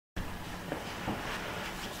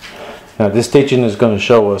Now this teaching is going to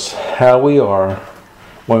show us how we are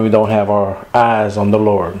when we don't have our eyes on the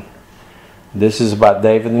Lord. This is about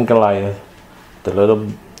David and Goliath, the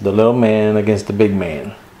little man against the big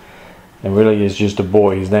man. And really it's just a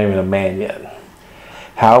boy, he's not even a man yet.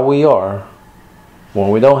 How we are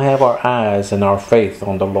when we don't have our eyes and our faith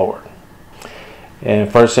on the Lord.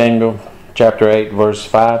 In 1 Samuel chapter 8 verse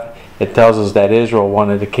 5, it tells us that Israel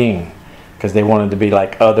wanted a king because they wanted to be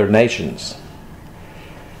like other nations.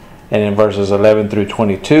 And in verses 11 through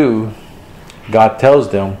 22, God tells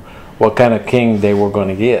them what kind of king they were going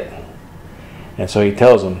to get. And so he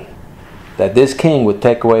tells them that this king would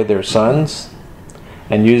take away their sons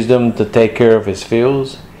and use them to take care of his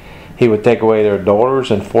fields. He would take away their daughters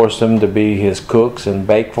and force them to be his cooks and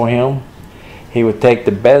bake for him. He would take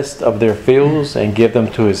the best of their fields and give them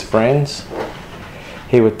to his friends.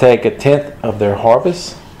 He would take 1/10 of their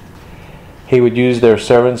harvest. He would use their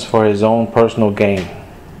servants for his own personal gain.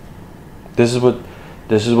 This is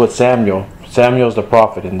what Samuel's the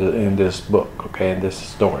prophet in this book, okay, in this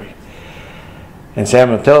story. And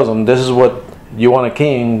Samuel tells them, this is what you want a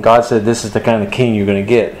king. God said this is the kind of king you're going to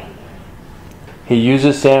get. He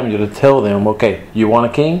uses Samuel to tell them, okay, you want a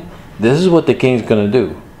king? This is what the king's going to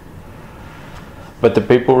do. But the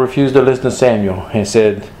people refused to listen to Samuel and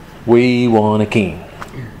said, we want a king.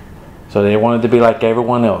 So they wanted to be like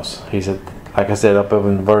everyone else. He said, like I said up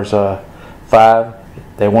in verse 5,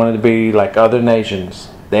 they wanted to be like other nations.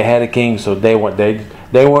 They had a king, so they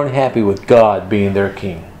weren't happy with God being their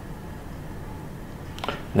king.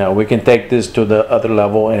 Now we can take this to the other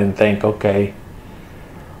level and think, okay,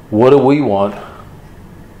 what do we want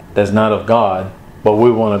that's not of God, but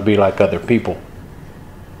we want to be like other people?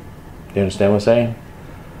 Do you understand what I'm saying?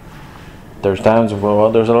 There's times,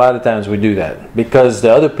 well, there's a lot of times we do that. Because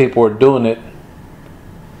the other people are doing it,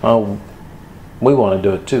 we want to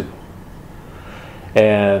do it too.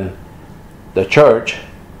 And the church,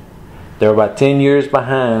 they're about 10 years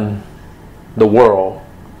behind the world.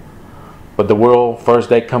 But the world, first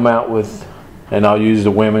they come out with, and I'll use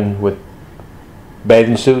the women with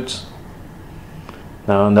bathing suits.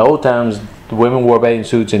 Now in the old times, the women wore bathing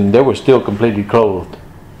suits and they were still completely clothed.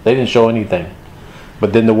 They didn't show anything.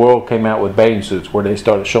 But then the world came out with bathing suits where they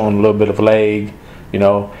started showing a little bit of leg, you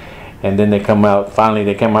know, and then finally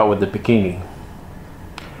they come out with the bikini.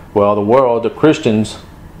 Well, the world, the Christians,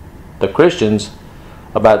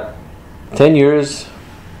 about 10 years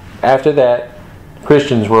after that,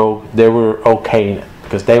 Christians were okay in it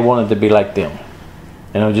because they wanted to be like them.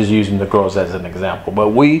 And I'm just using the girls as an example. But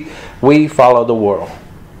we follow the world.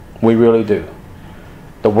 We really do.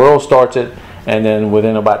 The world starts it, and then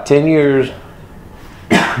within about 10 years,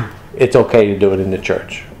 it's okay to do it in the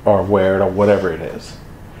church or wear it or whatever it is.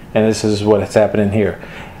 And this is what is happening here.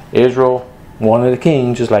 Israel wanted a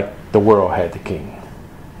king just like the world had the king.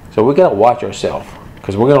 So we got to watch ourselves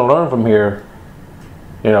because we're going to learn from here,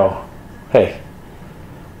 you know, hey,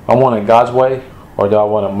 I want it God's way or do I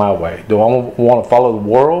want it my way? Do I want to follow the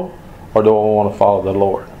world or do I want to follow the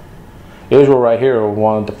Lord? Israel right here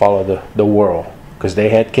wanted to follow the world because they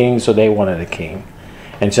had kings, so they wanted a king.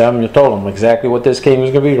 And Samuel told them exactly what this king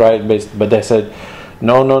was going to be, right? But they said,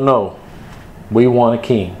 no, no, no. We want a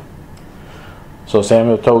king. So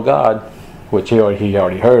Samuel told God, which he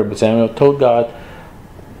already heard, but Samuel told God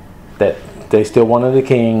that they still wanted a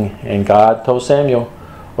king. And God told Samuel,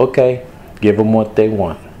 okay, give them what they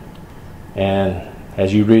want. And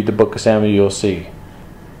as you read the book of Samuel, you'll see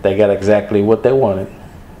they got exactly what they wanted.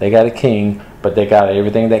 They got a king, but they got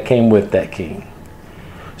everything that came with that king.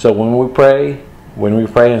 So when we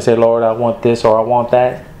pray and say, Lord, I want this or I want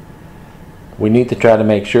that, we need to try to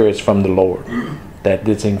make sure it's from the Lord, that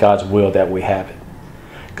it's in God's will that we have it.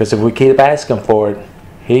 Because if we keep asking for it,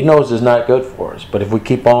 He knows it's not good for us. But if we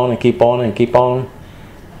keep on and keep on and keep on,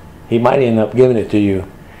 He might end up giving it to you.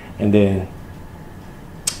 And then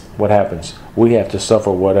what happens? We have to suffer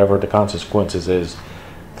whatever the consequences is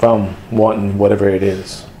from wanting whatever it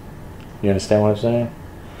is. You understand what I'm saying?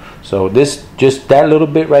 So just that little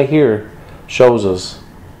bit right here shows us,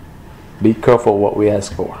 be careful what we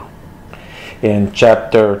ask for. In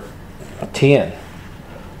chapter 10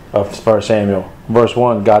 of 1 Samuel, verse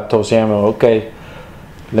 1, God told Samuel, okay,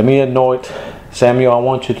 let me anoint, Samuel, I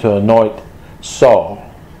want you to anoint Saul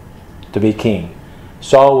to be king.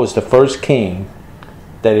 Saul was the first king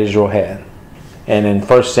that Israel had. And in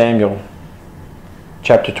 1 Samuel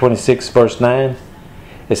chapter 26 verse 9,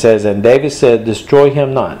 it says, and David said, destroy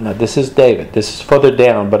him not. Now this is David. This is further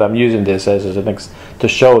down, but I'm using this as to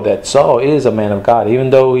show that Saul is a man of God,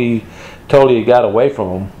 even though he totally got away from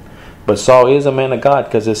him. But Saul is a man of God,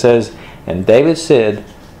 because it says, and David said,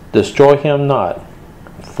 destroy him not,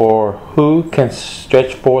 For who can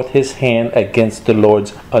stretch forth his hand against the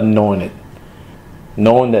Lord's anointed?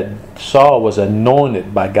 Knowing that Saul was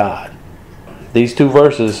anointed by God. These two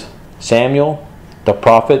verses, Samuel, the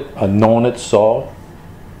prophet, anointed Saul.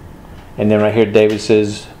 And then right here David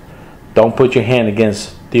says, don't put your hand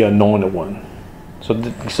against the anointed one.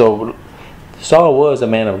 So Saul was a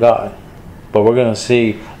man of God. But we're going to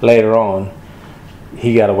see later on,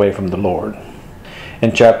 he got away from the Lord.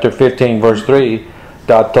 In chapter 15, verse 3,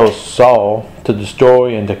 God told Saul to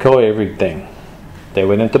destroy and to kill everything. They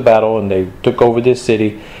went into battle and they took over this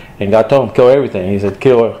city. And God told him, kill everything. He said,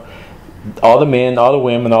 kill all the men, all the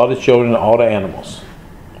women, all the children, all the animals.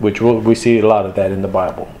 Which we see a lot of that in the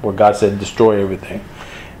Bible. Where God said, destroy everything.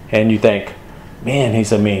 And you think, man,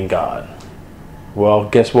 he's a mean God. Well,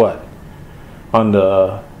 guess what? On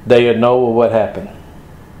the day of Noah, what happened?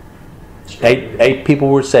 Eight people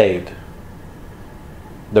were saved.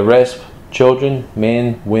 The rest, children,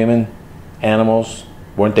 men, women, animals,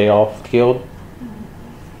 weren't they all killed?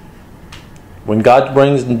 When God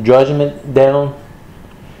brings judgment down,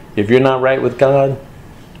 if you're not right with God,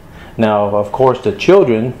 now of course the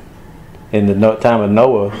children in the time of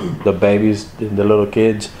Noah, the babies, the little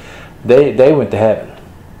kids, they went to heaven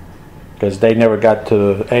because they never got to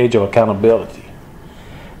the age of accountability.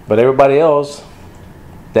 But everybody else,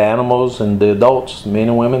 the animals and the adults, men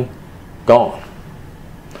and women, gone.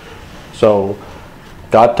 So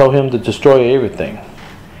God told him to destroy everything.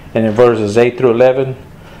 And in verses 8 through 11,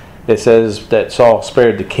 it says that Saul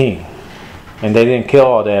spared the king. And they didn't kill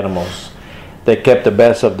all the animals. They kept the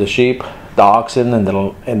best of the sheep, the oxen, and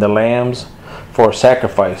the lambs for a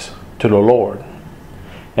sacrifice to the Lord.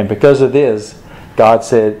 And because of this, God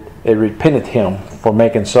said it repented him for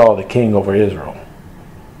making Saul the king over Israel.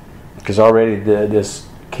 Because already this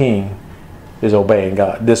king is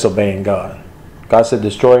disobeying God. God said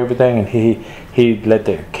destroy everything, and he let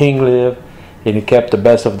the king live, and he kept the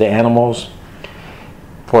best of the animals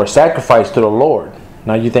for a sacrifice to the Lord.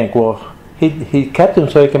 Now you think, well, he kept him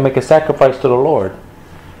so he can make a sacrifice to the Lord.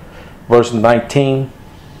 Verse 19,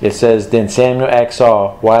 it says, then Samuel asked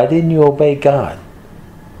Saul, why didn't you obey God?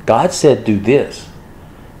 God said do this.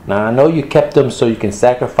 Now I know you kept them so you can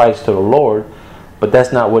sacrifice to the Lord, but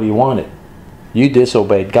that's not what he wanted. You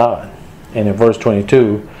disobeyed God. And in verse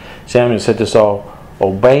 22, Samuel said to Saul,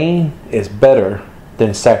 obeying is better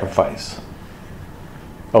than sacrifice.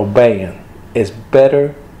 Obeying is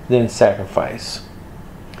better than sacrifice.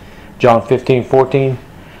 John 15:14,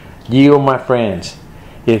 ye are my friends,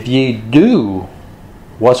 if ye do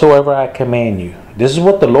whatsoever I command you. This is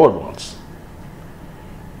what the Lord wants.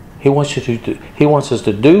 He wants us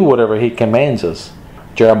to do whatever he commands us.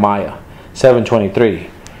 Jeremiah 7:23.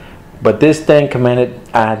 But this thing commanded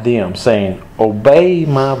I them, saying, obey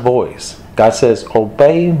my voice. God says,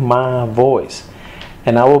 obey my voice,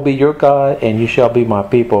 and I will be your God, and you shall be my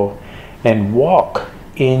people, and walk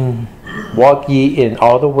ye in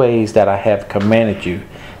all the ways that I have commanded you,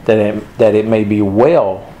 that it may be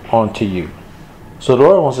well unto you. So the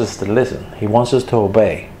Lord wants us to listen. He wants us to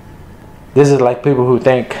obey. This is like people who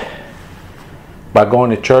think by going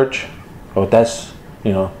to church, oh, that's,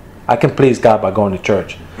 I can please God by going to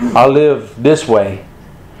church. I'll live this way,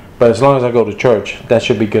 but as long as I go to church, that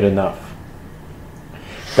should be good enough.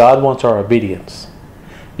 God wants our obedience.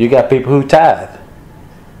 You got people who tithe.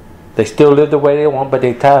 They still live the way they want, but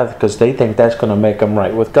they tithe because they think that's going to make them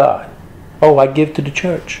right with God. Oh, I give to the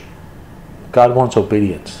church. God wants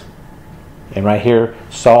obedience. And right here,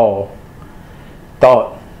 Saul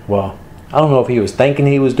thought, well, I don't know if he was thinking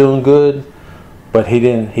he was doing good, but he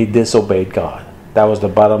didn't. He disobeyed God. That was the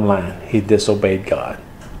bottom line. He disobeyed God.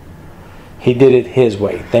 He did it his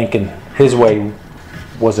way, thinking his way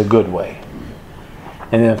was a good way.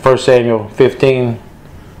 And then 1 Samuel 15,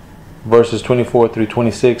 verses 24 through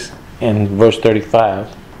 26, and verse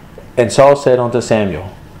 35. And Saul said unto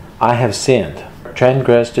Samuel, I have sinned,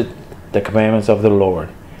 transgressed the commandments of the Lord,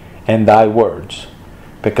 and thy words,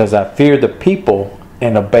 because I feared the people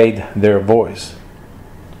and obeyed their voice.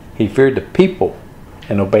 He feared the people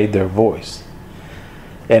and obeyed their voice.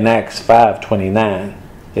 In Acts 5:29,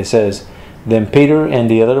 it says, then Peter and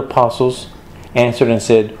the other apostles answered and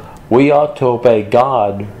said, we ought to obey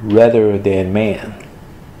God rather than man.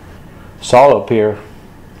 Saul up here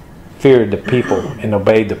feared the people and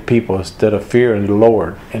obeyed the people instead of fearing the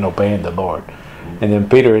Lord and obeying the Lord. And then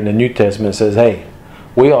Peter in the New Testament says, hey,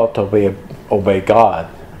 we ought to obey God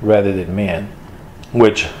rather than man.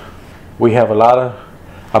 Which we have a lot of,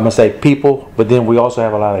 I'm going to say people, but then we also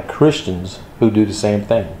have a lot of Christians who do the same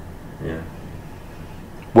thing. Yeah.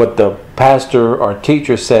 What the pastor or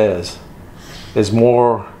teacher says is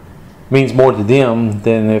more means more to them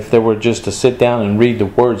than if they were just to sit down and read the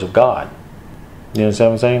words of God. You know what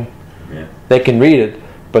I'm saying? Yeah. They can read it,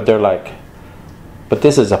 but they're like, but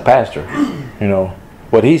this is a pastor. You know,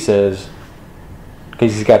 what he says,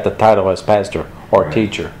 because he's got the title as pastor or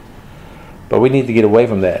teacher. But we need to get away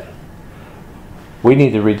from that. We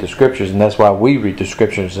need to read the scriptures, and that's why we read the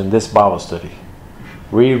scriptures in this Bible study.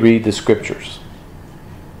 We read the scriptures.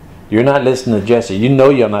 You're not listening to Jesse. You know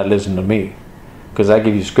you're not listening to me, because I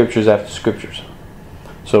give you scriptures after scriptures.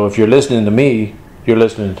 So if you're listening to me, you're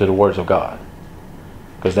listening to the words of God,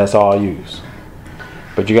 because that's all I use.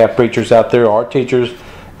 But you got preachers out there or teachers,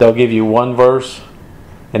 they'll give you one verse,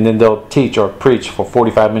 and then they'll teach or preach for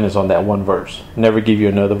 45 minutes on that one verse. Never give you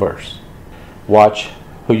another verse. Watch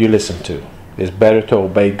who you listen to. It's better to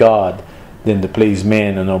obey God than to please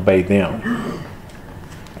men and obey them.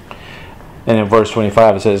 And in verse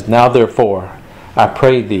 25 it says, Now therefore, I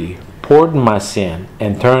pray thee, pardon my sin,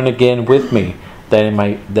 and turn again with me,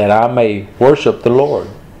 that I may worship the Lord.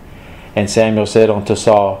 And Samuel said unto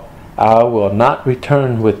Saul, I will not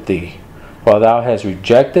return with thee, for thou hast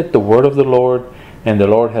rejected the word of the Lord, and the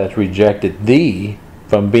Lord hath rejected thee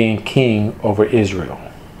from being king over Israel.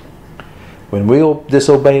 When we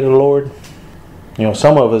disobey the Lord, you know,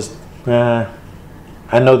 some of us,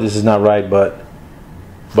 I know this is not right,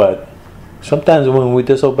 but sometimes when we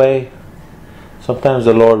disobey, sometimes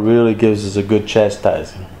the Lord really gives us a good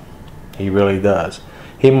chastising. He really does.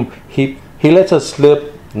 He lets us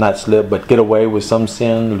but get away with some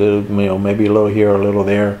sin, a little, you know, maybe a little here, a little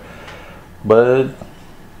there. But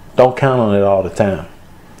don't count on it all the time.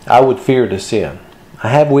 I would fear to sin. I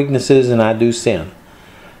have weaknesses and I do sin.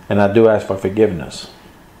 And I do ask for forgiveness.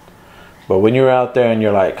 But when you're out there and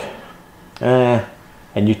you're like, and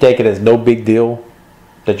you take it as no big deal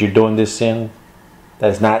that you're doing this sin,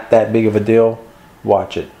 that's not that big of a deal,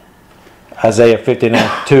 watch it. Isaiah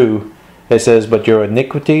 59:2, it says, But your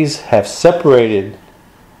iniquities have separated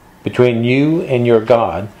between you and your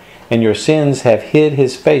God, and your sins have hid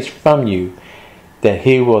his face from you, that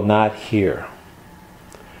he will not hear.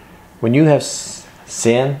 When you have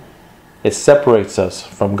sin, it separates us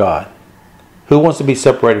from God. Who wants to be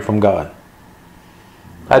separated from God?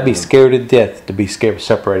 I'd be scared to death to be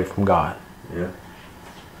separated from God. Yeah.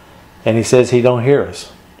 And he says he don't hear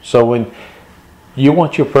us. So when you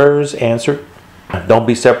want your prayers answered, don't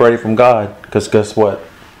be separated from God, because guess what?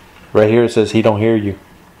 Right here it says he don't hear you.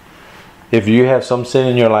 If you have some sin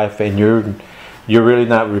in your life and you're really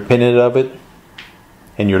not repentant of it,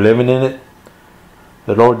 and you're living in it,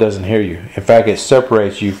 the Lord doesn't hear you. In fact, it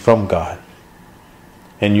separates you from God.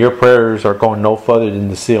 And your prayers are going no further than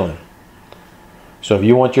the ceiling. So if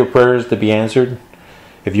you want your prayers to be answered,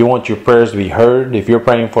 if you want your prayers to be heard, if you're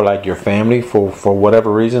praying for like your family, for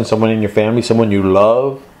whatever reason, someone in your family, someone you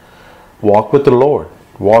love, walk with the Lord.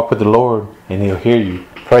 Walk with the Lord and he'll hear you.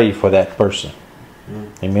 Pray for that person.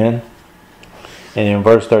 Amen. And in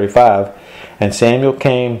verse 35, And Samuel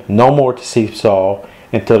came no more to see Saul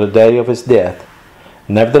until the day of his death.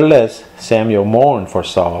 Nevertheless, Samuel mourned for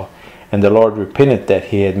Saul, and the Lord repented that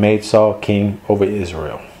he had made Saul king over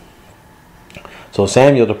Israel. So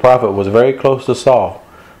Samuel the prophet was very close to Saul,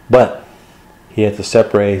 but he had to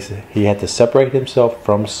separate himself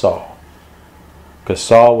from Saul, because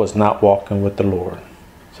Saul was not walking with the Lord.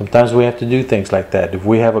 Sometimes we have to do things like that. If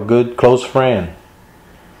we have a good close friend,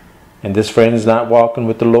 and this friend is not walking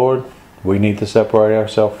with the Lord, we need to separate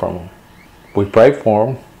ourselves from him. We pray for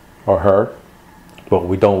him or her, but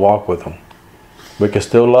we don't walk with them. We can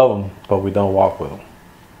still love them, but we don't walk with them.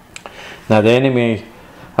 Now the enemy,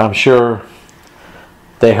 I'm sure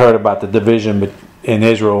they heard about the division in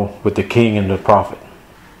Israel with the king and the prophet.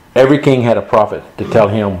 Every king had a prophet to tell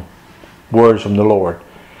him words from the Lord.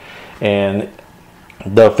 And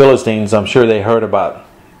the Philistines, I'm sure they heard about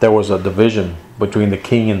there was a division between the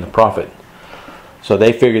king and the prophet. So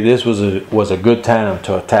they figured this was a good time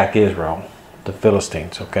to attack Israel, the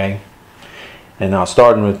Philistines, okay? And now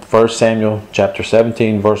starting with 1 Samuel chapter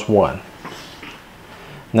 17 verse 1.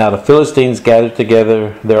 Now the Philistines gathered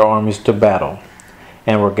together their armies to battle,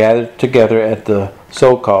 and were gathered together at the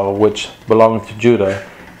Sokoh, which belonged to Judah,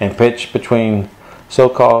 and pitched between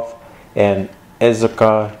Sokoth and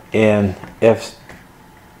Ezekah and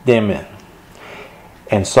Ephdemin.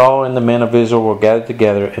 And Saul and the men of Israel were gathered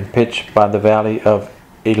together and pitched by the valley of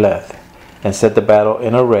Elah, and set the battle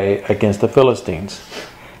in array against the Philistines.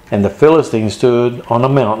 And the Philistines stood on a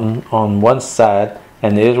mountain on one side,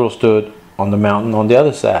 and Israel stood on the mountain on the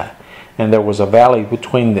other side. And there was a valley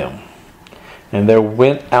between them. And there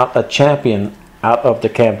went out a champion out of the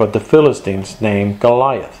camp of the Philistines, named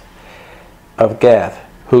Goliath of Gath,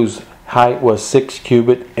 whose height was 6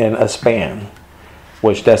 cubits and a span.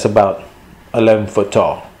 which that's about 11 foot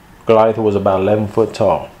tall. Goliath was about 11 foot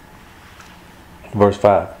tall. Verse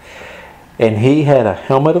 5. And he had a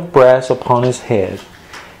helmet of brass upon his head,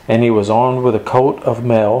 and he was armed with a coat of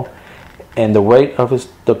mail, and the weight of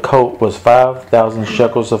the coat was 5,000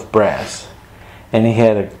 shekels of brass. And he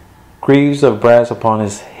had greaves of brass upon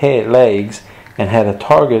his legs, and had a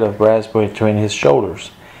target of brass between his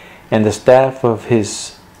shoulders. And the staff of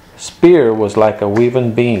his spear was like a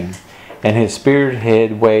weaven beam, and his spear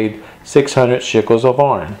head weighed 600 shekels of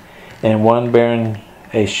iron, and one bearing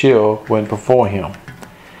a shield went before him.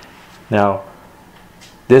 Now,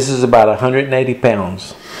 this is about 180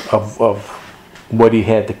 pounds of what he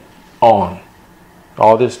had on.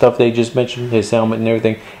 All this stuff they just mentioned, his helmet and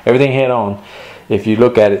everything he had on, if you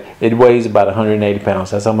look at it, it weighs about 180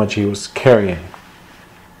 pounds. That's how much he was carrying.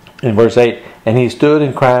 In verse 8, and he stood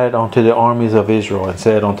and cried unto the armies of Israel, and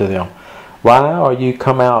said unto them, Why are you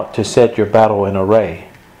come out to set your battle in array?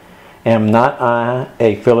 Am not I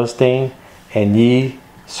a Philistine, and ye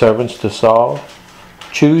servants to Saul?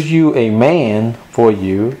 Choose you a man for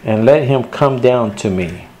you, and let him come down to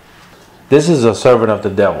me. This is a servant of the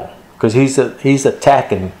devil, because he's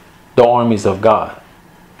attacking the armies of God.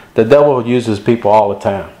 The devil uses people all the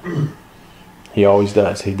time. He always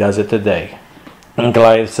does. He does it today. And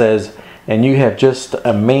Goliath says, and you have just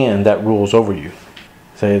a man that rules over you.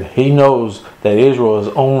 Said he knows that Israel is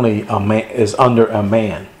only a man, is under a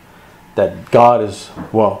man. That God is,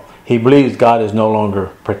 well, he believes God is no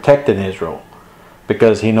longer protecting Israel,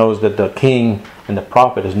 because he knows that the king and the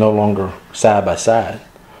prophet is no longer side by side.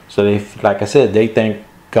 So they, like I said, they think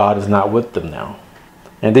God is not with them now.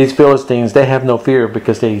 And these Philistines, they have no fear,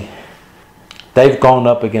 because they've gone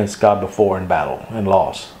up against God before in battle and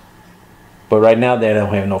lost. But right now they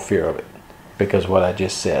don't have no fear of it, because of what I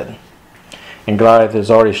just said. And Goliath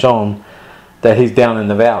has already shown that he's down in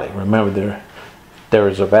the valley. Remember, there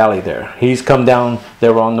is a valley there. He's come down, they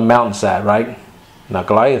were on the mountainside, right? Now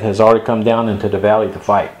Goliath has already come down into the valley to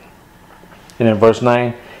fight. And in verse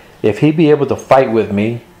 9, if he be able to fight with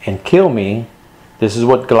me and kill me, this is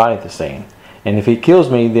what Goliath is saying. And if he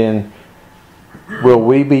kills me, then will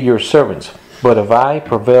we be your servants. But if I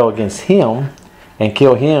prevail against him and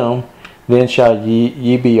kill him, then shall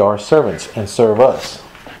ye be our servants and serve us.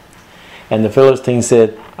 And the Philistines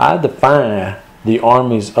said, I defy the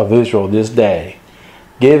armies of Israel this day.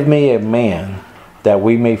 Give me a man that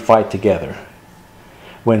we may fight together.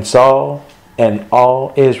 When Saul and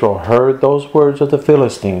all Israel heard those words of the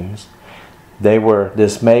Philistines, they were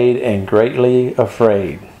dismayed and greatly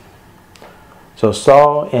afraid. So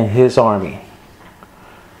Saul and his army,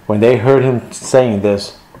 when they heard him saying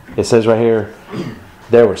this, it says right here,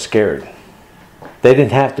 they were scared. They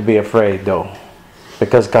didn't have to be afraid though,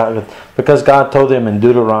 because God told them in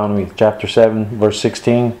Deuteronomy chapter 7 verse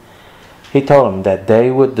 16, he told them that they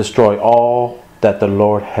would destroy all that the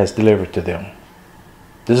Lord has delivered to them.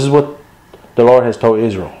 This is what the Lord has told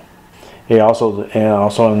Israel. He also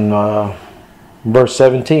in verse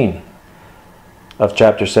 17 of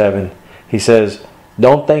chapter 7, he says,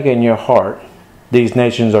 don't think in your heart these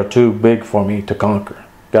nations are too big for me to conquer.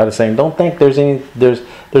 God is saying, don't think there's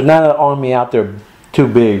not an army out there too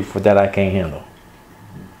big for that I can't handle.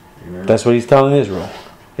 Amen. That's what he's telling Israel.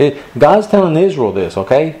 God's telling Israel this,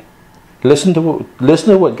 okay? Listen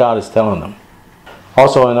to what God is telling them.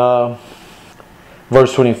 Also in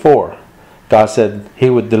verse 24, God said he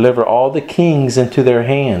would deliver all the kings into their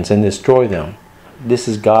hands and destroy them. This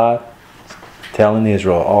is God telling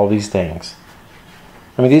Israel all these things.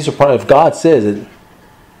 I mean, if God says it,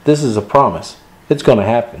 this is a promise. It's going to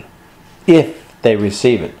happen if they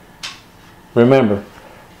receive it. Remember,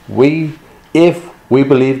 if we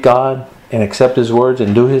believe God and accept his words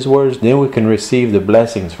and do his words, then we can receive the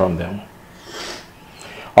blessings from them.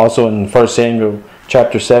 Also in 1 Samuel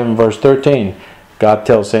chapter 7 verse 13, God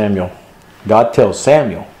tells Samuel,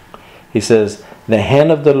 he says, the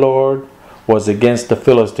hand of the Lord was against the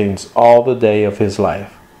Philistines all the day of his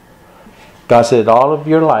life. God said all of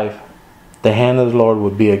your life, the hand of the Lord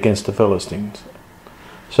would be against the Philistines.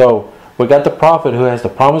 So we got the prophet who has the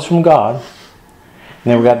promise from God,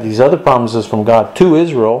 and then we got these other promises from God to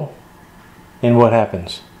Israel, and what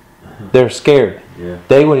happens? They're scared. Yeah.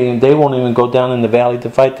 They won't even go down in the valley to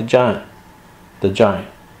fight the giant. The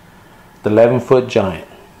 11-foot giant.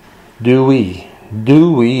 Do we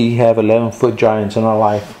have 11-foot giants in our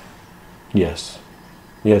life? Yes.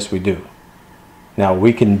 Yes, we do. Now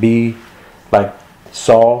we can be like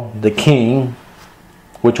Saul, the king,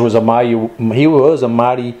 which was a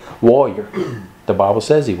mighty warrior. The Bible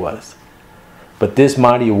says he was. But this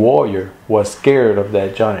mighty warrior was scared of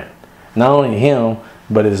that giant. Not only him,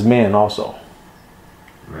 but his men also.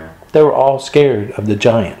 Yeah. They were all scared of the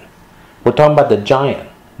giant. We're talking about the giant,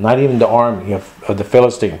 not even the army of the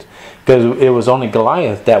Philistines. Because it was only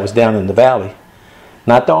Goliath that was down in the valley.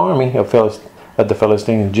 Not the army of the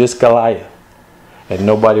Philistines, just Goliath. And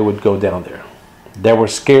nobody would go down there. They were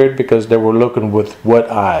scared because they were looking with what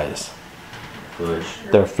eyes?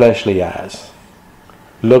 Their fleshly eyes.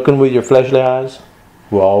 Looking with your fleshly eyes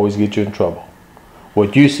will always get you in trouble.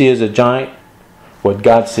 What you see as a giant, what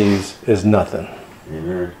God sees is nothing.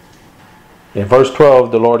 Amen. In verse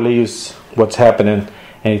 12, the Lord leaves what's happening,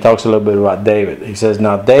 and he talks a little bit about David. He says,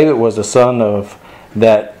 now David was the son of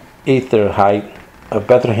that Etherhite of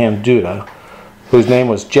Bethlehem, Judah, whose name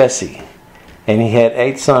was Jesse. And he had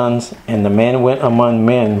 8 sons, and the man went among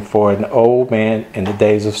men for an old man in the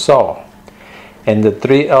days of Saul. And the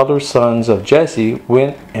 3 elder sons of Jesse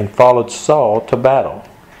went and followed Saul to battle.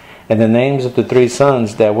 And the names of the 3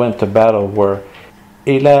 sons that went to battle were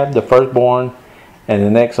Eliab, the firstborn, and the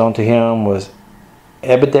next unto him was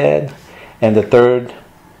Abedad, and the third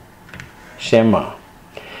Shema.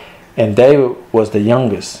 And David was the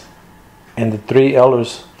youngest, and the 3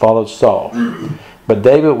 elders followed Saul. But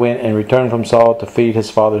David went and returned from Saul to feed his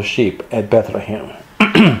father's sheep at Bethlehem.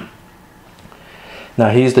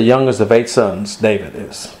 Now he's the youngest of 8 sons, David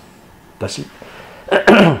is.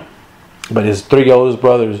 But his 3 oldest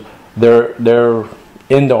brothers, they're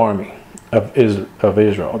in the army of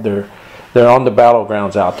Israel. They're on the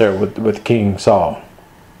battlegrounds out there with King Saul.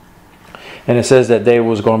 And it says that David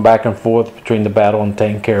was going back and forth between the battle and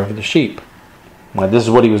taking care of the sheep. Now this is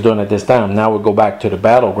what he was doing at this time. Now we'll go back to the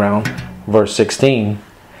battleground, verse 16.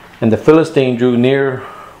 And the Philistine drew near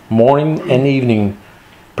morning and evening,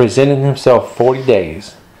 presenting himself 40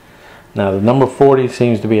 days. Now the number 40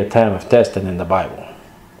 seems to be a time of testing in the Bible.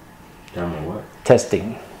 Time of what?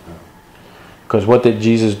 Testing. Because what did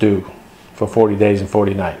Jesus do for 40 days and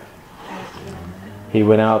 40 nights? He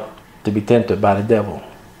went out to be tempted by the devil.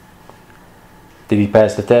 Did he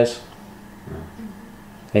pass the test? No.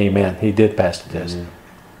 Amen. He did pass the test.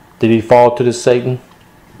 Did he fall to the Satan?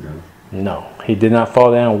 No. No. He did not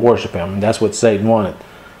fall down and worship him. That's what Satan wanted.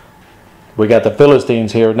 We got the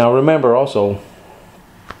Philistines here. Now remember also,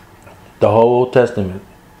 the whole Old Testament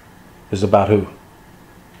is about who?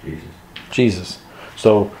 Jesus. Jesus.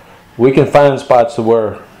 So we can find spots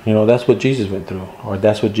where, you know, that's what Jesus went through, or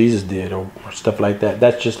that's what Jesus did, or stuff like that.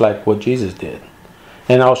 That's just like what Jesus did.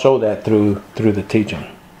 And I'll show that through the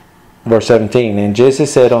teaching. Verse 17, and Jesse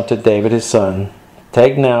said unto David his son,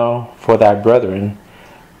 take now for thy brethren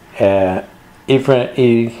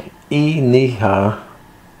Ephraim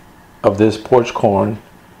of this parched corn,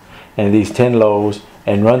 and these 10 loaves,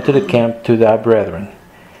 and run to the camp to thy brethren,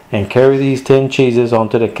 and carry these 10 cheeses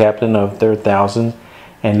unto the captain of their thousands,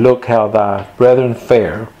 and look how thy brethren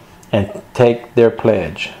fare, and take their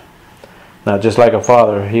pledge. Now just like a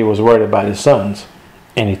father, he was worried about his sons,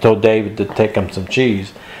 and he told David to take him some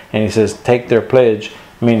cheese, and he says take their pledge,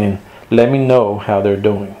 meaning let me know how they're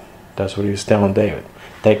doing. That's what he was telling David.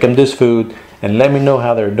 Take them this food and let me know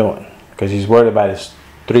how they're doing, because he's worried about his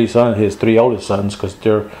 3 sons, his 3 oldest sons, because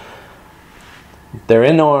they're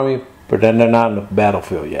in the army, but then they're not in the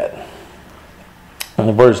battlefield yet.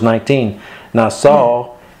 In verse 19, now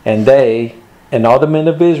Saul and they and all the men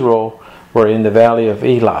of Israel were in the valley of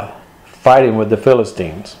Elah, fighting with the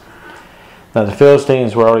Philistines. Now the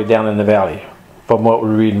Philistines were already down in the valley, from what we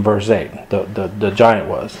read in verse 8. The giant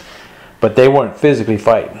was. But they weren't physically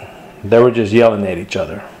fighting. They were just yelling at each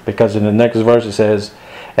other. Because in the next verse it says,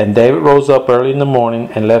 and David rose up early in the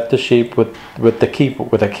morning and left the sheep with a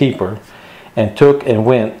keeper, and took and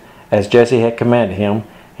went as Jesse had commanded him.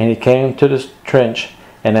 And he came to the trench,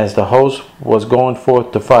 and as the host was going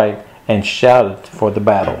forth to fight, and shouted for the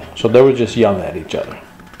battle. So they were just yelling at each other.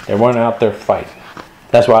 They weren't out there fighting.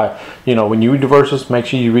 That's why, you know, when you read the verses, make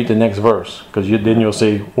sure you read the next verse, because then you'll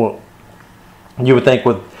see. Well, you would think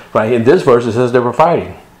right in this verse it says they were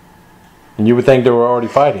fighting, and you would think they were already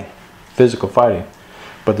fighting, physical fighting.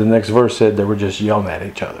 But the next verse said they were just yelling at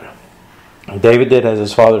each other. And David did as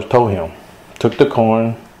his fathers told him, took the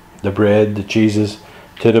corn, the bread, the cheeses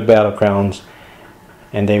to the battlegrounds,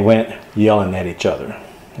 and they went yelling at each other.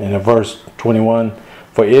 And in verse 21,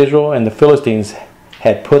 for Israel and the Philistines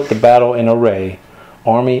had put the battle in array,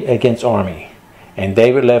 army against army. And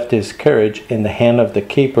David left his carriage in the hand of the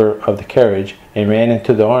keeper of the carriage, and ran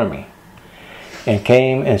into the army, and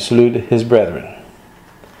came and saluted his brethren.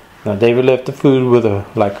 Now David left the food with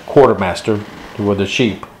like a quartermaster with a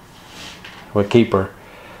sheep, with a keeper,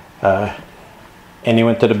 and he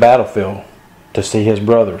went to the battlefield to see his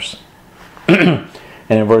brothers. And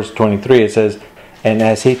in verse 23 it says, and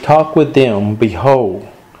as he talked with them, behold,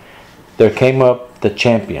 there came up the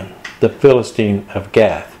champion, the Philistine of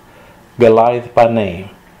Gath, Goliath by name,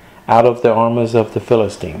 out of the armies of the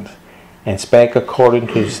Philistines, and spake according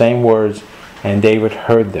to the same words, and David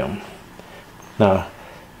heard them. Now,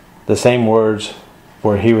 the same words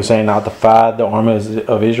where he was saying not defy the armies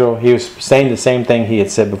of Israel, he was saying the same thing he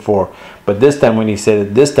had said before. But this time when he said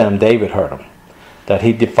it, this time David heard him, that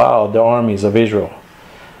he defiled the armies of Israel.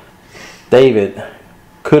 David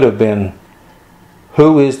could have been,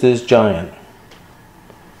 who is this giant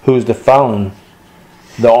who's defiling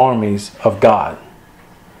the armies of God?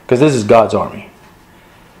 Because this is God's army.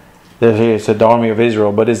 It's the army of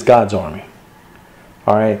Israel, but it's God's army.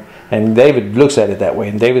 Alright? And David looks at it that way.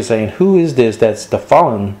 And David's saying, who is this that's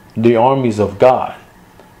defiling the armies of God?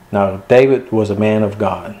 Now, David was a man of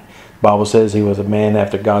God. The Bible says he was a man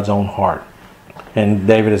after God's own heart. And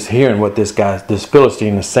David is hearing what this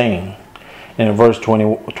Philistine is saying. And in verse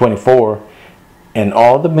 24, and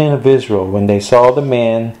all the men of Israel, when they saw the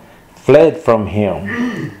man, fled from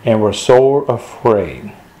him and were sore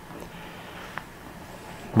afraid.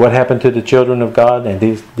 What happened to the children of God? And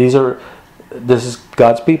this is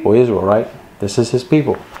God's people, Israel, right? This is his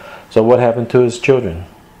people. So what happened to his children?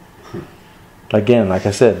 Again, like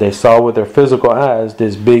I said, they saw with their physical eyes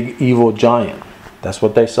this big evil giant. That's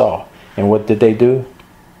what they saw. And what did they do?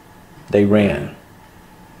 They ran.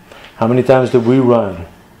 How many times did we run?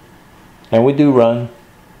 And we do run.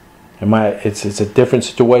 It's a different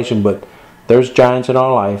situation, but there's giants in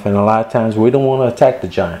our life, and a lot of times we don't want to attack the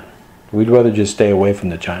giant. We'd rather just stay away from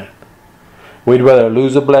the giant. We'd rather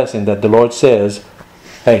lose a blessing that the Lord says,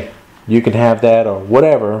 hey, you can have that or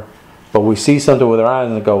whatever, but we see something with our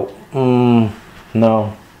eyes and go,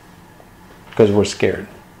 no, because we're scared.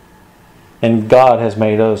 And God has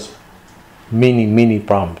made us many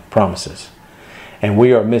promises. And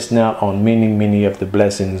we are missing out on many of the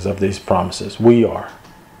blessings of these promises. We are.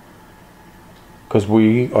 Because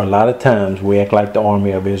a lot of times we act like the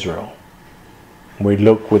army of Israel. We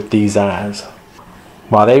look with these eyes.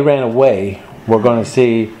 While they ran away, we're going to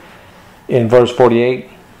see in verse 48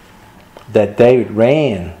 that David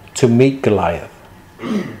ran to meet Goliath.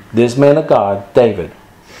 This man of God, David,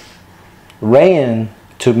 ran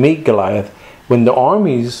to meet Goliath when the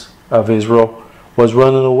armies of Israel was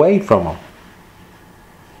running away from him.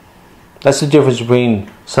 That's the difference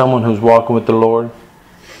between someone who's walking with the Lord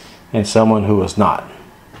and someone who is not.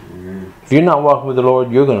 If you're not walking with the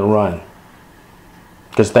Lord, you're going to run.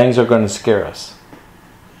 Because things are going to scare us.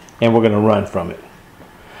 And we're going to run from it.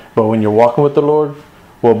 But when you're walking with the Lord,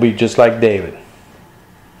 we'll be just like David.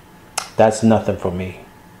 That's nothing for me.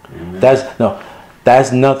 Amen.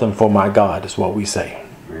 That's nothing for my God, is what we say.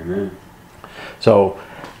 Amen. So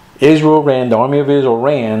the army of Israel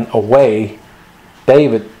ran away.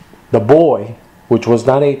 David, the boy, which was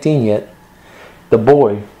not 18 yet, the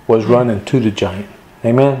boy was running to the giant.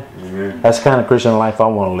 Amen? Amen. That's the kind of Christian life I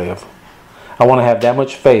want to live. I want to have that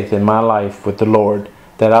much faith in my life with the Lord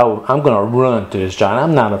that I'm going to run to this giant.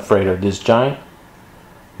 I'm not afraid of this giant.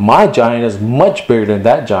 My giant is much bigger than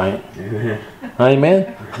that giant. Amen?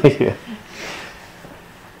 Amen?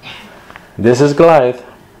 This is Goliath.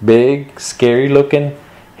 Big, scary looking.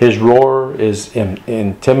 His roar is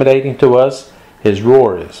intimidating to us. His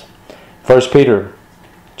roar is. 1 Peter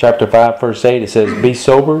chapter 5 verse 8, it says, be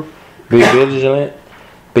sober, be vigilant,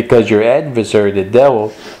 because your adversary the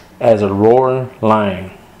devil, as a roaring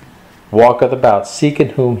lion, walketh about, seeking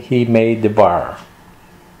whom he may devour.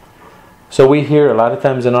 So we hear, a lot of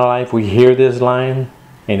times in our life, we hear this lion,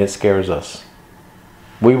 and it scares us.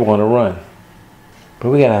 We want to run.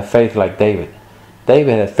 But we got to have faith like David.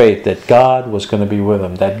 David had faith that God was going to be with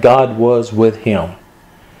him, that God was with him.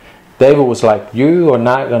 David was like, you are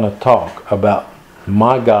not going to talk about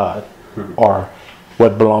my God or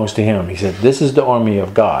what belongs to him. He said, this is the army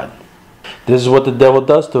of God. This is what the devil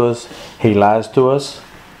does to us. He lies to us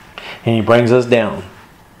and he brings us down.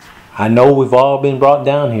 I know we've all been brought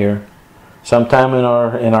down here. Sometime in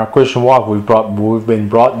our Christian walk, we've been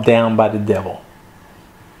brought down by the devil.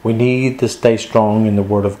 We need to stay strong in the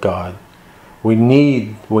Word of God. We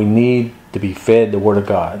need to be fed the Word of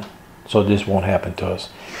God, so this won't happen to us.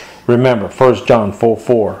 Remember, 1 John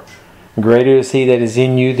 4:4. Greater is he that is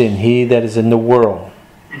in you than he that is in the world.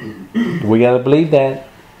 We got to believe that.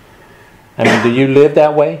 I mean, do you live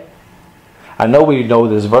that way? I know we know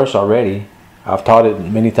this verse already. I've taught it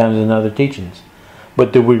many times in other teachings.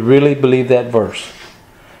 But do we really believe that verse?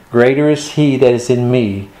 Greater is he that is in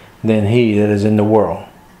me than he that is in the world.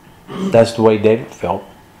 That's the way David felt.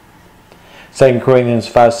 2 Corinthians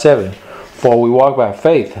 5:7. For we walk by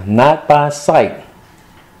faith, not by sight.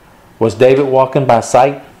 Was David walking by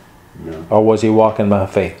sight? No. Or was he walking by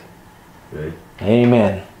faith? Faith.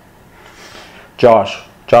 Amen. Joshua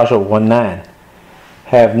 1:9.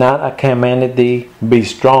 have not I commanded thee, be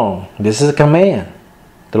strong. This is a command.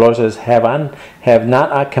 The Lord says, have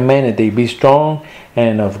not I commanded thee, be strong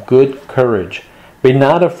and of good courage. Be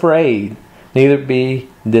not afraid, neither be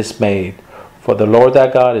dismayed. For the Lord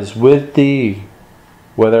thy God is with thee,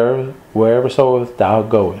 wheresoever thou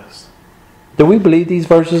goest. Do we believe these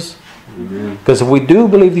verses? Because if we do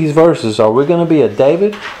believe these verses, are we going to be a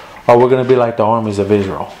David, or we're going to be like the armies of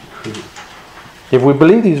Israel? If we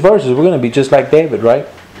believe these verses, we're going to be just like David, right?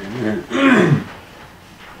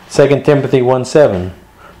 2 Timothy 1:7.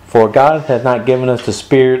 For God hath not given us the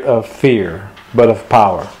spirit of fear, but of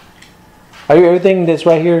power. Everything that's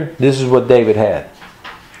right here, this is what David had.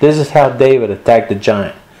 This is how David attacked the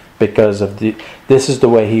giant. Because this is the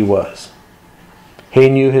way he was. He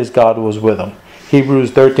knew his God was with him.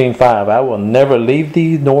 Hebrews 13:5. I will never leave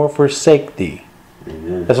thee nor forsake thee.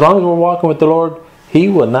 Amen. As long as we're walking with the Lord, He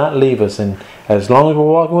will not leave us. And as long as we're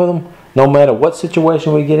walking with Him, no matter what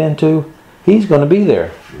situation we get into, He's going to be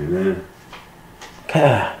there. Amen.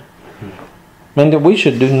 God. Man, we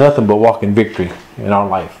should do nothing but walk in victory in our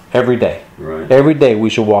life. Every day. Right. Every day we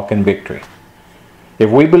should walk in victory. If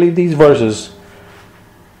we believe these verses,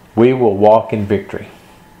 we will walk in victory.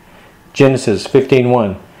 Genesis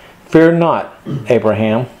 15:1. Fear not,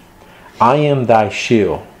 Abraham, I am thy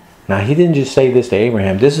shield. Now, he didn't just say this to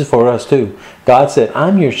Abraham. This is for us too. God said,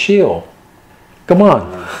 I'm your shield. Come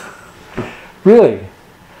on. Really.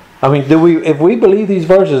 I mean, if we believe these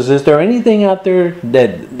verses, is there anything out there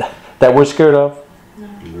that we're scared of?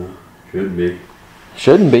 No. Shouldn't be.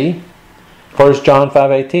 Shouldn't be. 1 John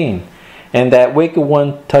 5:18. And that wicked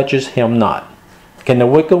one touches him not. Can the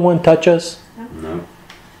wicked one touch us? No.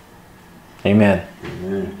 Amen.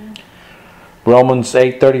 Amen. Romans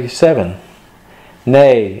 8:37.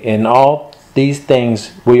 Nay, in all these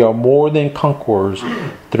things we are more than conquerors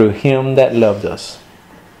through Him that loved us.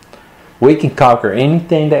 We can conquer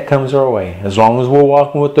anything that comes our way as long as we're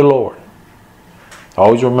walking with the Lord.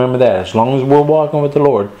 Always remember that. As long as we're walking with the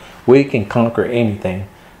Lord, we can conquer anything.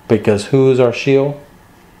 Because who is our shield?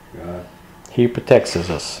 God. He protects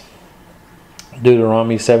us.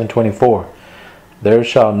 Deuteronomy 7:24. There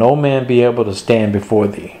shall no man be able to stand before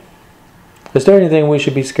thee. Is there anything we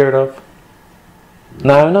should be scared of?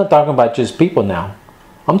 Now, I'm not talking about just people now.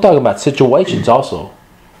 I'm talking about situations also.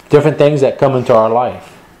 Different things that come into our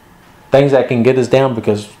life. Things that can get us down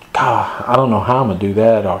because, God, I don't know how I'm going to do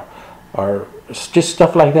that. Or just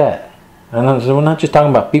stuff like that. And we're not just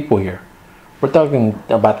talking about people here. We're talking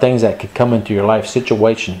about things that could come into your life.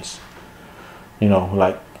 Situations. You know,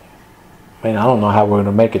 like, man, I don't know how we're going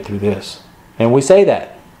to make it through this. And we say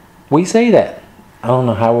that. We say that. I don't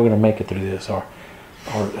know how we're going to make it through this. Or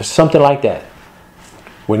something like that.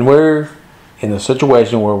 When we're in a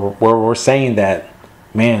situation where we're saying that,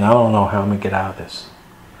 man, I don't know how I'm going to get out of this.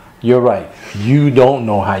 You're right. You don't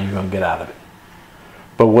know how you're going to get out of it.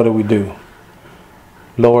 But what do?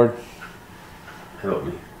 Lord, Help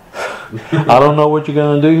me. I don't know what you're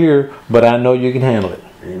going to do here, but I know you can handle it.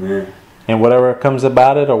 Amen. And whatever comes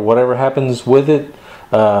about it or whatever happens with it,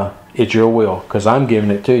 it's your will. Because I'm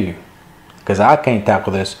giving it to you. Because I can't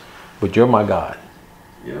tackle this, but you're my God.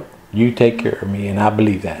 Yep. You take care of me, and I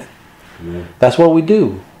believe that. Amen. That's what we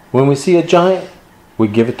do. When we see a giant, we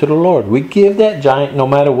give it to the Lord. We give that giant, no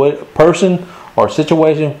matter what person or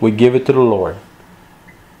situation, we give it to the Lord.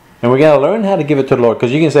 And we got to learn how to give it to the Lord.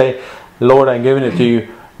 Because you can say, Lord, I'm giving it to you,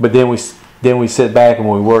 but then we sit back and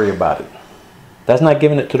we worry about it. That's not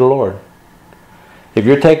giving it to the Lord. If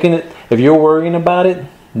you're taking it, if you're worrying about it,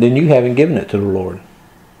 then you haven't given it to the Lord.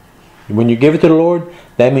 When you give it to the Lord,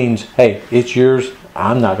 that means, hey, it's yours.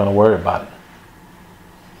 I'm not going to worry about it.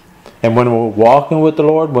 And when we're walking with the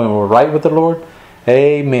Lord, when we're right with the Lord,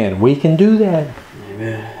 amen, we can do that.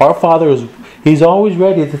 Amen. Our Father, He's always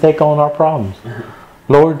ready to take on our problems.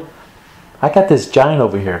 Lord, I got this giant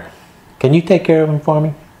over here. Can you take care of him for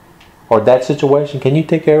me? Or that situation, can you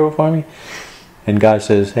take care of it for me? And God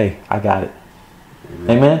says, hey, I got it.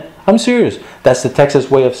 Amen. Amen? I'm serious. That's the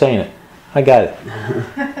Texas way of saying it. I got it.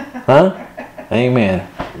 Huh? Amen.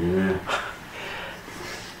 Amen.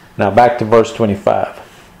 Now back to verse 25.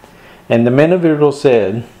 And the men of Israel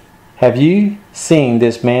said, have you seen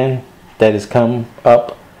this man that is come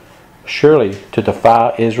up? Surely to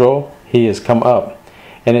defile Israel he is come up.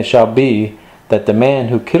 And it shall be that the man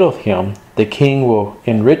who killeth him, the king will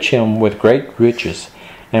enrich him with great riches,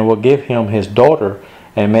 and will give him his daughter,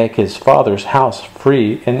 and make his father's house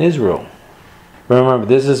free in Israel. Remember,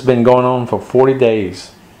 this has been going on for 40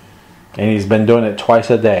 days. And he's been doing it twice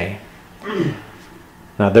a day.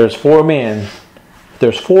 Now there's four men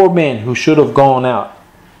who should have gone out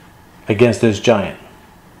against this giant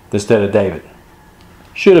instead of David.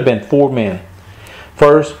 Should have been 4 men.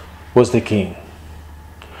 First was the king.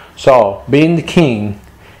 Saul, being the king,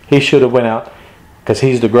 he should have went out, because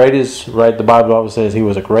he's the greatest, right? The Bible says he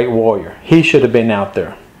was a great warrior. He should have been out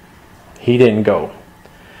there. He didn't go.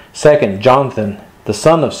 Second, Jonathan, the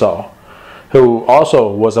son of Saul, who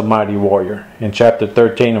also was a mighty warrior. In chapter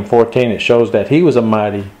 13 and 14, it shows that he was a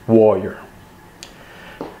mighty warrior.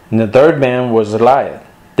 And the third man was Goliath,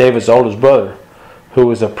 David's oldest brother, who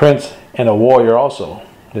was a prince and a warrior also.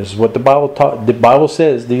 This is what the Bible taught. The Bible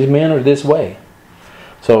says these men are this way.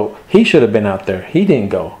 So he should have been out there. He didn't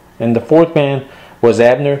go. And the fourth man was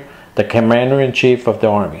Abner, the commander-in-chief of the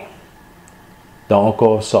army, the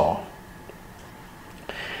uncle of Saul.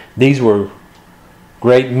 These were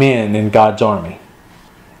great men in God's army.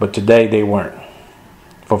 But today they weren't.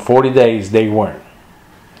 For 40 days they weren't.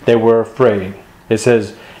 They were afraid. It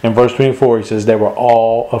says in verse 24, he says they were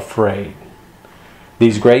all afraid.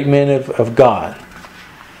 These great men of God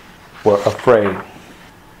were afraid.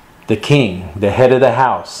 The king, the head of the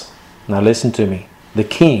house. Now listen to me. The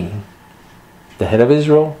king, the head of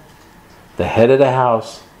Israel, the head of the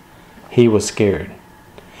house, he was scared.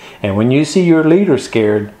 And when you see your leader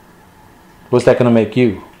scared, what's that going to make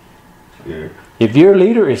you? Scared. If your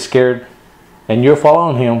leader is scared and you're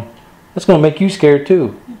following him, that's going to make you scared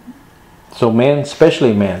too. So men,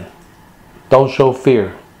 especially men, don't show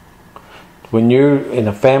fear. When you're in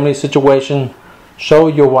a family situation, show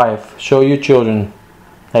your wife, show your children,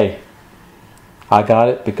 hey, I got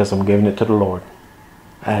it because I'm giving it to the Lord.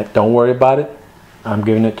 Don't worry about it. I'm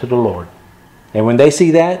giving it to the Lord. And when they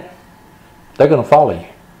see that, they're going to follow you.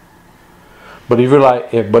 But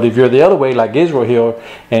if you're the other way, like Israel here,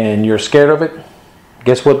 and you're scared of it,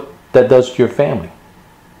 guess what that does to your family?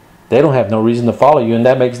 They don't have no reason to follow you, and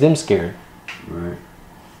that makes them scared. Right.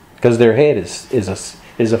 Because their head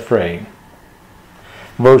is afraid.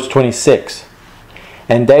 Verse 26.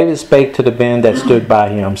 And David spake to the men that stood by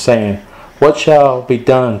him, saying, What shall be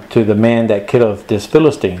done to the man that killeth this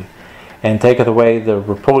Philistine, and taketh away the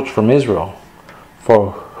reproach from Israel?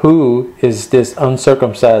 For who is this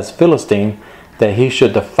uncircumcised Philistine, that he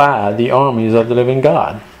should defy the armies of the living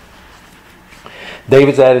God?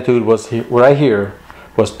 David's attitude was right here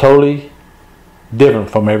was totally different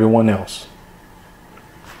from everyone else.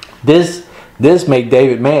 This made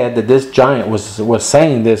David mad that this giant was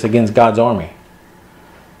saying this against God's army.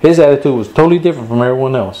 His attitude was totally different from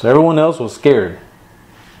everyone else. Everyone else was scared.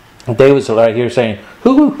 David's right here saying,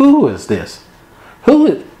 "Who is this? Who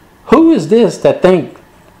is this that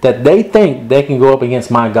they think they can go up against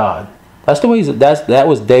my God?" That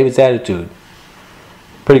was David's attitude.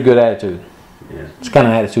 Pretty good attitude. Yeah. It's the kind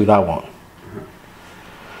of attitude I want.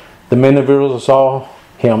 The men of Israel saw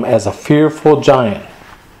him as a fearful giant,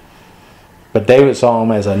 but David saw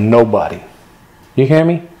him as a nobody. You hear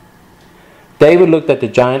me? David looked at the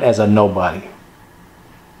giant as a nobody.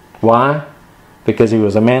 Why? Because he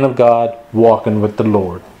was a man of God walking with the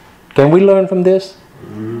Lord. Can we learn from this?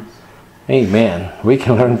 Mm-hmm. Amen. We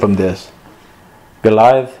can learn from this.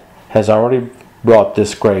 Goliath has already brought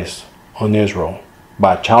disgrace on Israel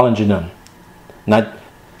by challenging them.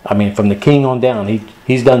 From the king on down,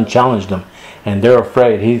 he's done challenged them, and they're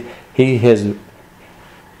afraid. He has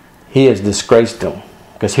disgraced them,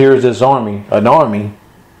 because here is this army,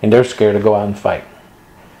 and they're scared to go out and fight.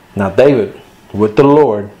 Now David, with the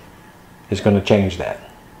Lord, is going to change that.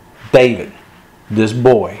 David, this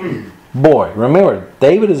boy, remember,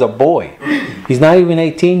 David is a boy. He's not even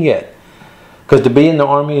 18 yet. Because to be in the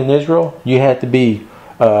army in Israel, you had to be,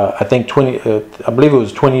 I believe it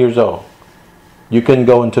was 20 years old. You couldn't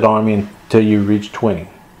go into the army until you reached 20.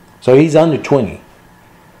 So he's under 20.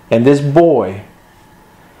 And this boy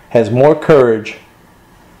has more courage,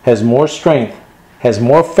 has more strength, has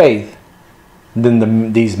more faith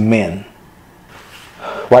than these men.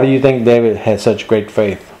 Why do you think David had such great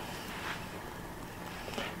faith?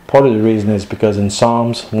 Part of the reason is because in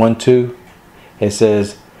Psalms 1:2, it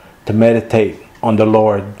says to meditate on the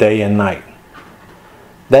Lord day and night.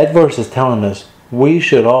 That verse is telling us we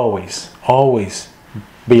should always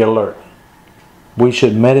be alert. We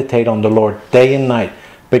should meditate on the Lord day and night,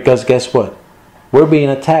 because guess what? We're being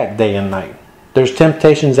attacked day and night. There's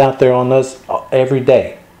temptations out there on us every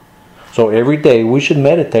day. So every day we should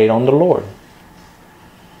meditate on the Lord.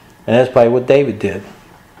 And that's probably what David did.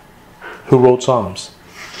 Who wrote Psalms?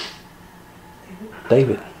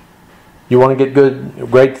 David. You want to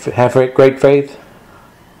get have great faith?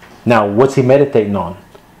 Now, what's he meditating on?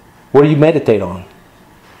 What do you meditate on?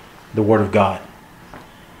 The Word of God.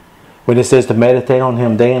 When it says to meditate on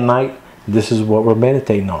Him day and night, this is what we're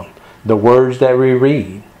meditating on. The words that we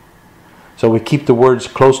read. So we keep the words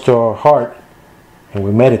close to our heart and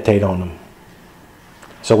we meditate on them.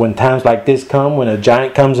 So when times like this come, when a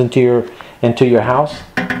giant comes into your house,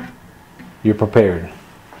 you're prepared.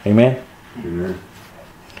 Amen? Amen.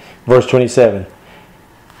 Verse 27.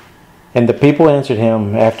 And the people answered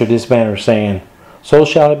him after this manner, saying, So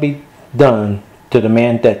shall it be done to the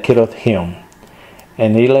man that killeth him.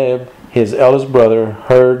 And Eliab, his eldest brother,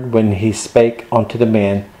 heard when he spake unto the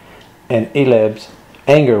man, and Eliab's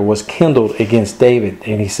anger was kindled against David.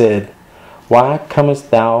 And he said, Why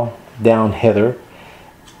comest thou down hither?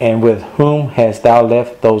 And with whom hast thou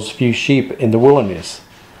left those few sheep in the wilderness?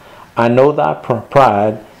 I know thy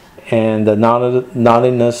pride and the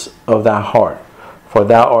naughtiness of thy heart, for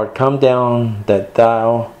thou art come down that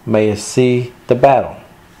thou mayest see the battle.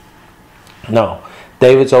 No,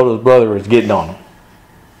 David's oldest brother is getting on him.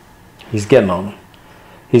 He's getting on him.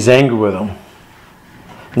 He's angry with him.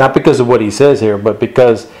 Not because of what he says here, but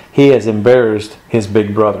because he has embarrassed his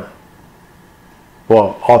big brother.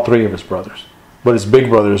 Well, all three of his brothers. But his big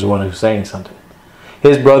brother is the one who's saying something.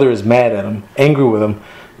 His brother is mad at him, angry with him,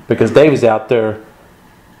 because David's out there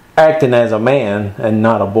acting as a man and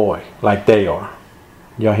not a boy, like they are.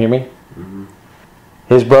 Y'all hear me? Mm-hmm.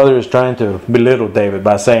 His brother is trying to belittle David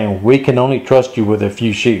by saying, we can only trust you with a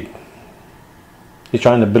few sheep. He's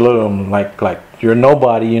trying to belittle him like you're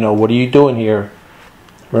nobody, you know, what are you doing here?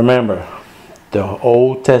 Remember, the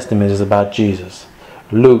Old Testament is about Jesus.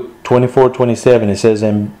 Luke 24:27, it says,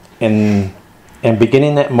 and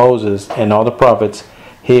beginning at Moses and all the prophets,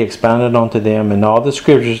 he expounded unto them in all the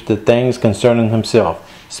scriptures the things concerning himself,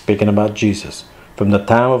 speaking about Jesus. From the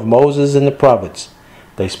time of Moses and the prophets,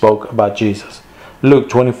 they spoke about Jesus. Luke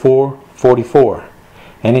 24:44,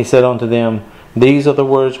 and he said unto them, These are the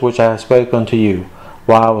words which I spake unto you,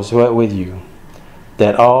 while I was with you,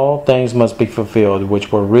 that all things must be fulfilled,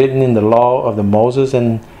 which were written in the law of the Moses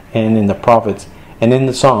and in the prophets, and in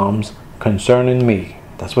the Psalms concerning me.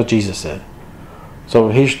 That's what Jesus said. So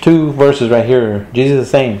here's two verses right here. Jesus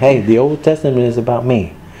is saying, hey, the Old Testament is about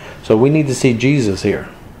me. So we need to see Jesus here.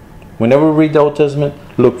 Whenever we read the Old Testament,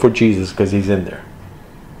 look for Jesus because he's in there.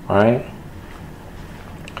 Alright?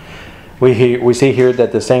 We see here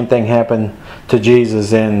that the same thing happened to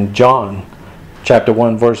Jesus in John chapter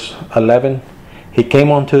 1 verse 11. He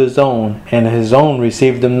came unto his own, and his own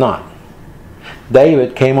received him not.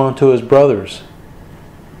 David came unto his brothers.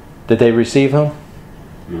 Did they receive him?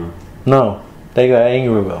 No. No. They got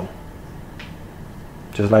angry with him.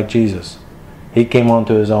 Just like Jesus. He came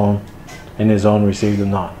unto his own, and his own received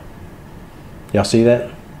him not. Y'all see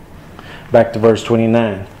that? Back to verse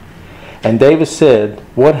 29. And David said,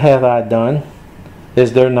 What have I done?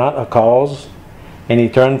 Is there not a cause? And he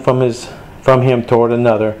turned from him toward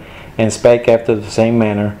another, and spake after the same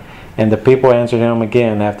manner. And the people answered him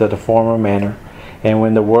again after the former manner. And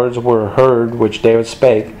when the words were heard which David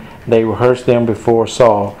spake, they rehearsed them before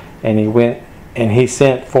Saul, and he went and he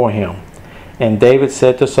sent for him. And David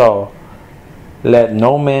said to Saul, Let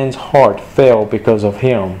no man's heart fail because of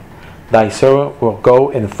him. Thy servant will go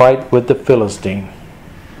and fight with the Philistine.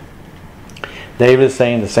 David is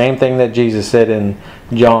saying the same thing that Jesus said in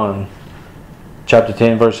John chapter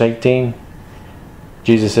 10 verse 18.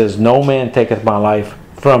 Jesus says, No man taketh my life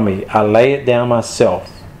from me. I lay it down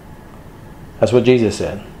myself. That's what Jesus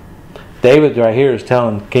said. David right here is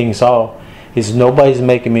telling King Saul, he says, nobody's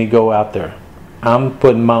making me go out there. I'm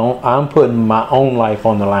putting my own life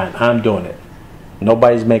on the line. I'm doing it.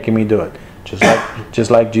 Nobody's making me do it. Just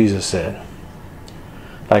like Jesus said.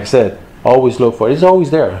 Like I said, always look for it. It's always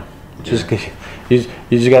there. You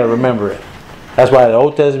just got to remember it. That's why the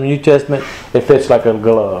Old Testament, New Testament, it fits like a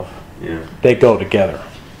glove. Yeah. They go together.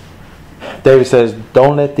 David says,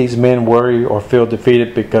 don't let these men worry or feel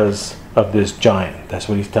defeated because of this giant. That's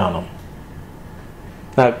what he's telling them.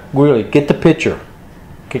 Now, really, get the picture.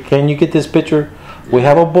 Can you get this picture? We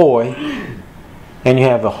have a boy, and you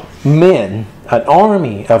have an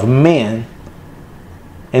army of men,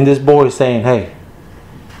 and this boy is saying, hey,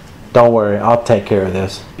 don't worry, I'll take care of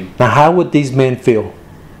this. Now, how would these men feel?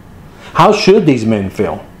 How should these men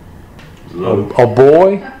feel? A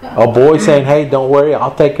boy saying, hey, don't worry,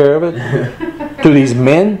 I'll take care of it. To these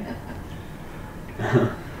men?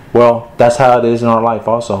 Well, that's how it is in our life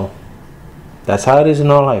also. That's how it is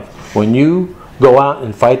in our life. When you go out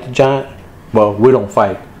and fight the giant, well, we don't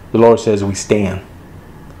fight. The Lord says we stand.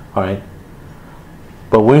 Alright?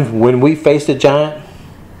 But when we face the giant,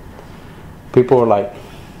 people are like,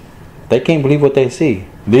 they can't believe what they see.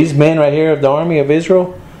 These men right here of the army of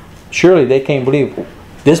Israel, surely they can't believe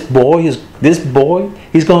this boy,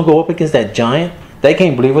 he's going to go up against that giant. They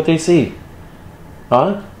can't believe what they see.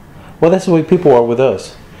 Huh? Well, that's the way people are with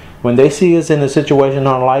us. When they see us in a situation in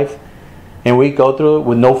our life and we go through it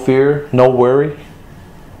with no fear, no worry,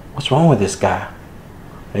 what's wrong with this guy?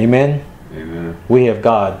 Amen? Amen. We have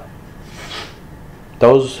God.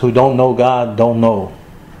 Those who don't know God don't know.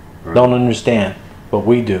 Right. Don't understand. But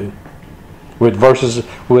we do. With verses,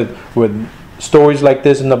 with stories like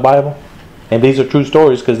this in the Bible. And these are true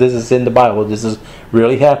stories because this is in the Bible. This has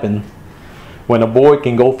really happened. When a boy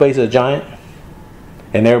can go face a giant.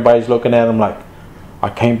 And everybody's looking at him like, I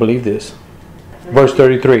can't believe this. Verse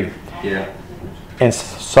 33. Yeah. And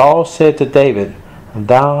Saul said to David,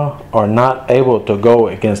 Thou art not able to go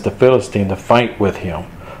against the Philistine to fight with him,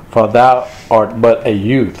 for thou art but a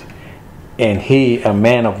youth, and he a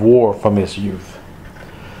man of war from his youth.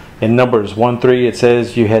 In Numbers 1:3 it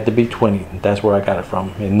says you had to be 20. That's where I got it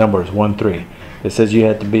from. In Numbers 1:3 it says you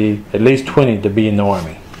had to be at least 20 to be in the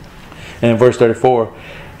army. And in verse 34,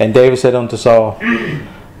 and David said unto Saul,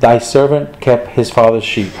 Thy servant kept his father's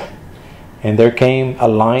sheep. And there came a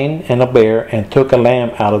lion and a bear, and took a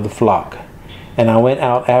lamb out of the flock. And I went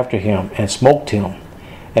out after him, and smote him,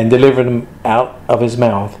 and delivered him out of his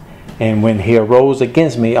mouth. And when he arose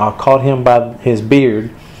against me, I caught him by his beard,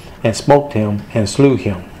 and smote him, and slew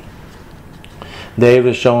him. David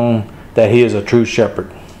has shown that he is a true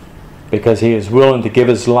shepherd, because he is willing to give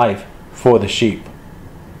his life for the sheep.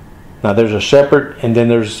 Now there's a shepherd, and then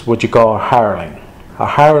there's what you call a hireling. A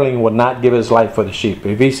hireling would not give his life for the sheep.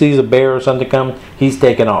 If he sees a bear or something come, he's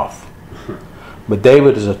taking off. But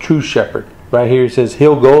David is a true shepherd. Right here it says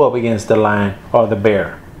he'll go up against the lion or the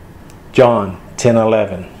bear. John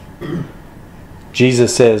 10:11.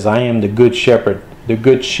 Jesus says, I am the good shepherd. The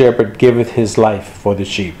good shepherd giveth his life for the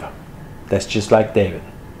sheep. That's just like David.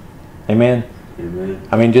 Amen? Amen.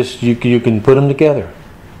 I mean, just you can put them together.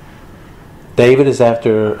 David is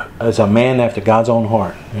a man after God's own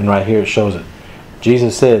heart. And right here it shows it.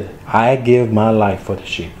 Jesus said, I give my life for the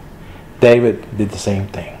sheep. David did the same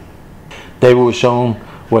thing. David was shown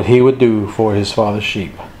what he would do for his father's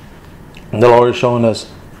sheep. And the Lord is showing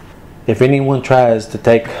us, if anyone tries to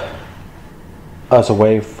take us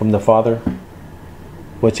away from the Father,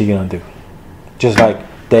 what's he going to do? Just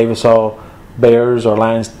like David saw bears or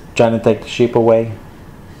lions trying to take the sheep away,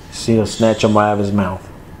 he'll snatch them right out of his mouth.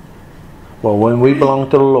 Well, when we belong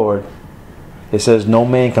to the Lord, it says no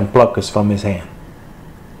man can pluck us from his hand.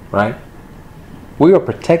 Right? We are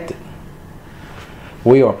protected.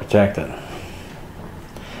 We are protected.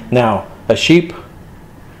 Now, a sheep,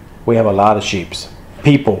 we have a lot of sheep.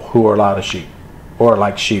 People who are a lot of sheep, or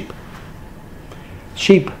like sheep.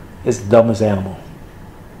 Sheep is the dumbest animal.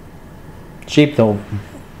 Sheep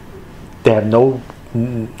they have no,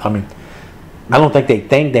 I don't think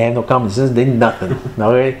they have no common sense. They nothing.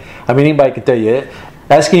 Okay? I mean, anybody can tell you it.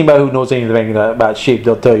 Ask anybody who knows anything about sheep,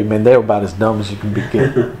 they'll tell you, man, they're about as dumb as you can be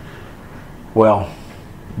good. Well,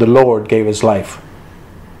 the Lord gave his life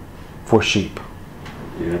for sheep.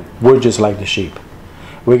 Yeah. We're just like the sheep.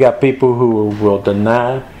 We got people who will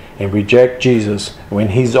deny and reject Jesus when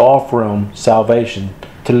he's offering them salvation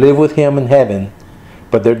to live with him in heaven,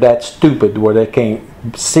 but they're that stupid where they can't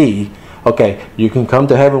see, okay, you can come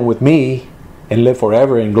to heaven with me and live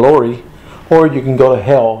forever in glory, or you can go to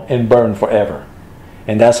hell and burn forever.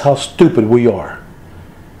 And that's how stupid we are.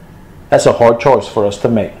 That's a hard choice for us to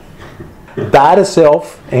make. Die to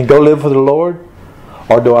self and go live for the Lord,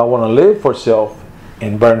 or do I want to live for self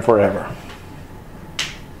and burn forever?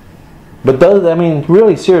 But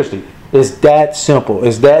really seriously, it's that simple.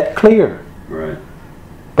 It's that clear. Right.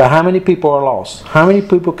 But how many people are lost? How many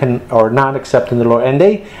people are not accepting the Lord? And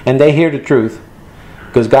they hear the truth.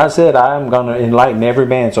 Because God said, I am going to enlighten every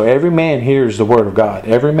man. So every man hears the word of God.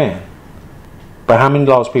 Every man. But how many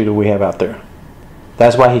lost people do we have out there?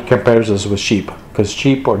 That's why he compares us with sheep. Because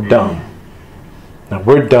sheep are dumb. Now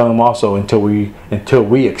we're dumb also until we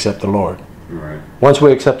accept the Lord. Right. Once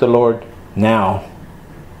we accept the Lord, now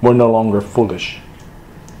we're no longer foolish.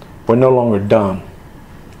 We're no longer dumb.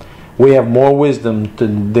 We have more wisdom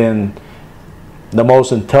than the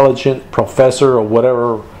most intelligent professor or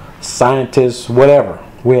whatever, scientist, whatever.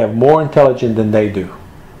 We have more intelligence than they do.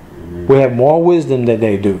 Mm-hmm. We have more wisdom than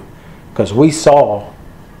they do. Because we saw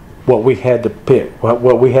what we had to pick,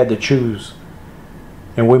 what we had to choose.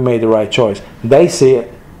 And we made the right choice. They see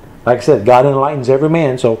it. Like I said, God enlightens every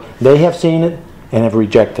man. So they have seen it and have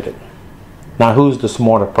rejected it. Now who's the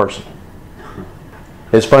smarter person?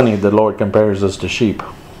 It's funny the Lord compares us to sheep.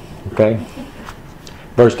 Okay?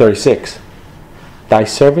 Verse 36. Thy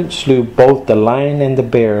servant slew both the lion and the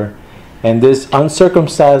bear, and this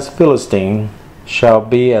uncircumcised Philistine shall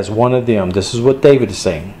be as one of them. This is what David is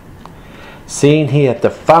saying. Seeing he hath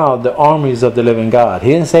defiled the armies of the living God.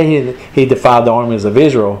 He didn't say he defiled the armies of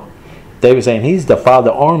Israel. David is saying he's defiled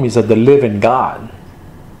the armies of the living God.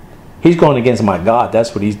 He's going against my God.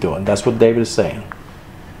 That's what he's doing. That's what David is saying.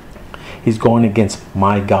 He's going against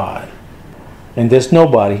my God. And this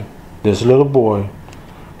nobody, this little boy,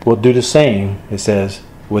 will do the same. It says,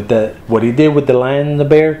 with that, what he did with the lion and the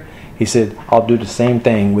bear, he said, I'll do the same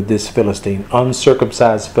thing with this Philistine,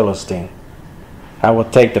 uncircumcised Philistine. I will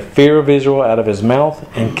take the fear of Israel out of his mouth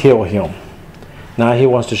and kill him. Now he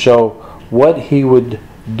wants to show what he would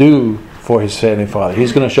do for his Heavenly Father.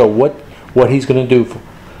 He's going to show what he's going to do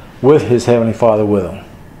with his Heavenly Father with him.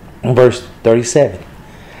 In verse 37,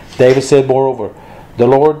 David said, moreover, the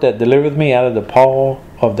Lord that delivereth me out of the paw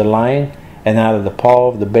of the lion and out of the paw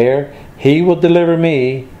of the bear, he will deliver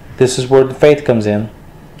me. This is where the faith comes in.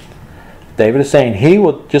 David is saying, he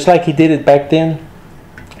will, just like he did it back then,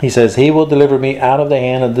 he says, he will deliver me out of the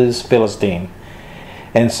hand of this Philistine.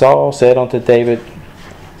 And Saul said unto David,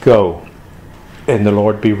 go, and the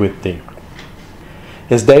Lord be with thee.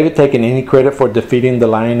 Is David taking any credit for defeating the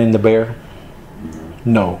lion and the bear?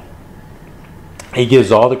 No. He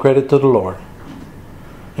gives all the credit to the Lord.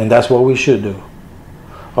 And that's what we should do.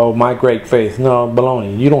 Oh, my great faith. No,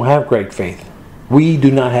 baloney. You don't have great faith. We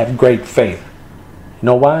do not have great faith. You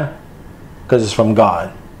know why? Because it's from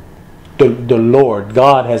God. The Lord,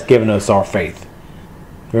 God has given us our faith.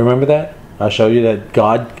 Remember that? I'll show you that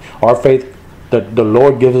God, our faith, the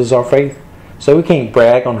Lord gives us our faith. So we can't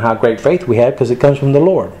brag on how great faith we have because it comes from the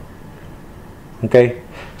Lord. Okay?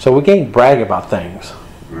 So we can't brag about things.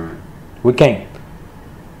 We can't.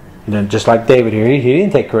 And then just like David here, he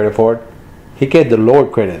didn't take credit for it. He gave the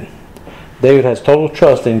Lord credit. David has total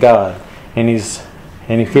trust in God, and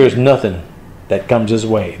he fears nothing that comes his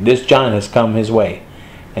way. This giant has come his way,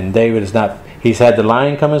 and David is not. He's had the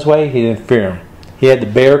lion come his way, he didn't fear him. He had the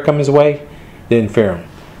bear come his way, didn't fear him.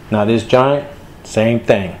 Now this giant, same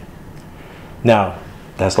thing. Now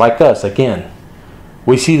that's like us again.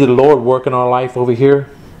 We see the Lord work in our life over here,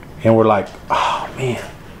 and we're like, oh man,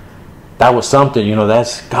 that was something. You know,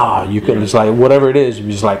 that's God. You could just like whatever it is,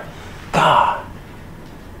 you're just like God.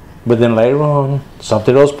 But then later on,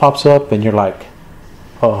 something else pops up, and you're like,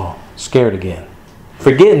 oh, scared again,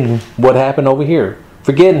 forgetting what happened over here,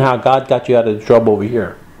 forgetting how God got you out of the trouble over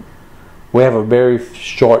here. We have a very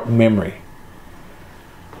short memory.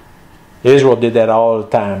 Israel did that all the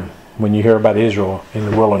time. When you hear about Israel in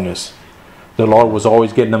the wilderness, the Lord was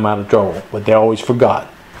always getting them out of trouble, but they always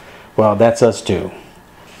forgot. Well, that's us too.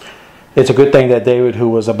 It's a good thing that David, who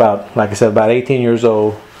was about, like I said, about 18 years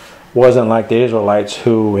old, wasn't like the Israelites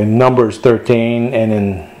who in Numbers 13 and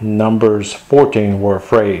in Numbers 14 were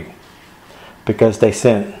afraid. Because they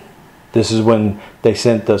sent, this is when they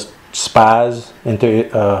sent the spies into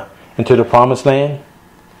the promised land.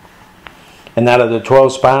 And out of the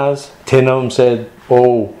 12 spies, 10 of them said,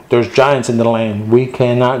 oh, there's giants in the land. We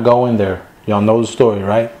cannot go in there. Y'all know the story,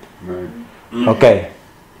 right? Right. Okay.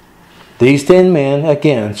 These 10 men,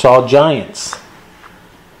 again, saw giants.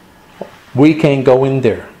 We can't go in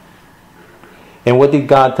there. And what did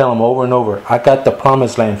God tell them over and over? I got the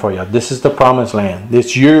promised land for you. This is the promised land.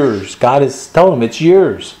 It's yours. God has told them it's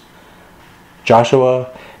yours.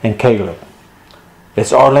 Joshua and Caleb.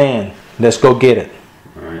 It's our land. Let's go get it.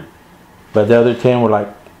 Right. But the other 10 were like,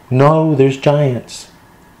 no, there's giants.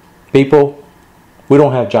 People, we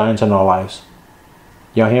don't have giants in our lives.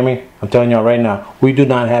 Y'all hear me? I'm telling y'all right now, we do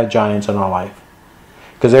not have giants in our life.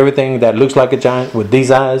 Because everything that looks like a giant with these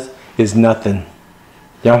eyes is nothing.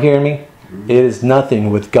 Y'all hear me? It is nothing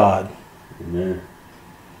with God. Amen.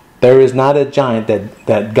 There is not a giant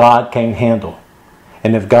that God can handle.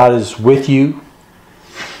 And if God is with you,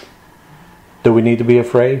 do we need to be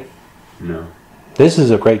afraid? No. This is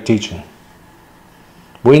a great teaching.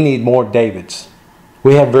 We need more Davids.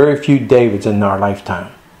 We have very few Davids in our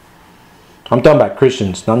lifetime. I'm talking about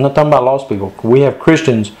Christians. I'm not talking about lost people. We have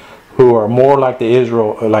Christians who are more like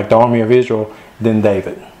the army of Israel than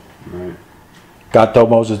David. Right. God told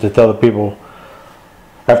Moses to tell the people,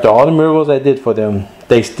 after all the miracles I did for them,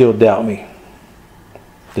 they still doubt me.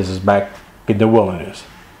 This is back in the wilderness.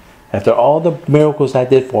 After all the miracles I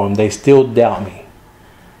did for them, they still doubt me.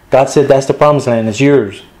 God said, that's the promised land. It's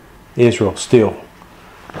yours. Israel still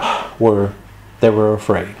they were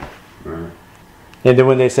afraid. Right. And then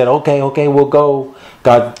when they said, okay, we'll go,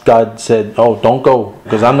 God said, oh, don't go,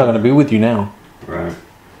 because I'm not going to be with you now. Right.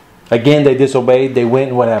 Again, they disobeyed. They went,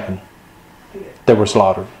 and what happened? They were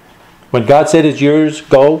slaughtered. When God said it's yours,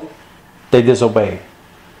 go, they disobeyed.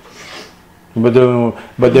 But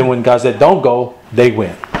then when God said don't go, they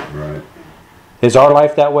went. Right. Is our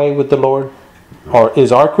life that way with the Lord? Or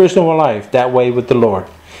is our Christian life that way with the Lord?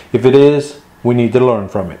 If it is, we need to learn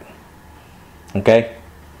from it. Okay?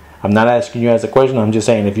 I'm not asking you as a question. I'm just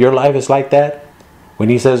saying, if your life is like that, when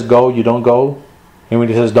He says go, you don't go. And when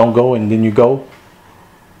He says don't go, and then you go,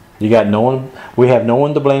 We have no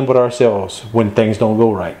one to blame but ourselves when things don't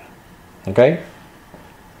go right. Okay?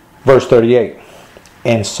 Verse 38.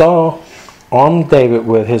 And Saul armed David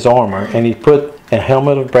with his armor, and he put a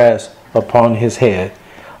helmet of brass upon his head.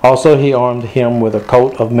 Also he armed him with a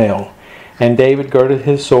coat of mail. And David girded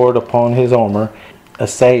his sword upon his armor,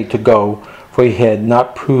 essayed to go, for he had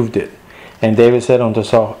not proved it. And David said unto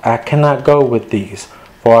Saul, I cannot go with these,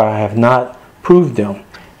 for I have not proved them.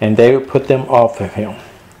 And David put them off of him.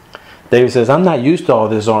 David says, I'm not used to all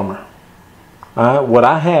this armor. What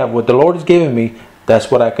I have, what the Lord has given me, that's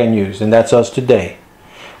what I can use. And that's us today.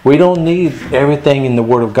 We don't need everything in the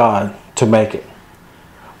Word of God to make it.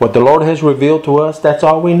 What the Lord has revealed to us, that's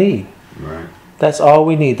all we need. Right. That's all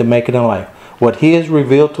we need to make it in life. What He has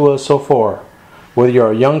revealed to us so far, whether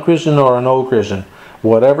you're a young Christian or an old Christian,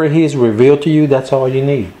 whatever He has revealed to you, that's all you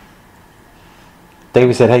need.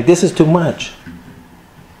 David said, hey, this is too much.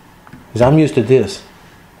 Because I'm used to this.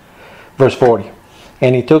 Verse 40.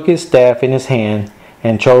 And he took his staff in his hand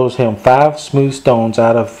and chose him 5 smooth stones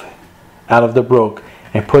out of the brook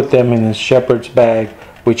and put them in his shepherd's bag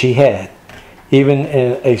which he had, even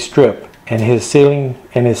in a strip. And his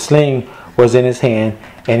sling was in his hand,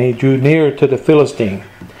 and he drew near to the Philistine.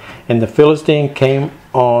 And the Philistine came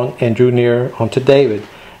on and drew near unto David,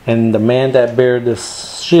 and the man that bare the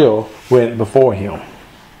shield went before him.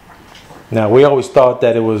 Now we always thought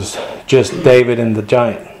that it was just David and the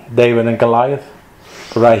giant, David and Goliath.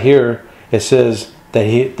 But right here it says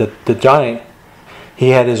that the giant, he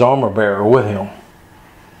had his armor bearer with him.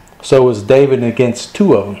 So it was David against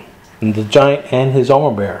 2 of them, and the giant and his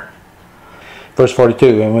armor bearer. Verse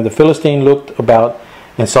 42. And when the Philistine looked about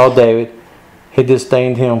and saw David, he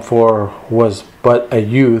disdained him, for was but a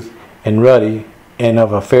youth, and ruddy, and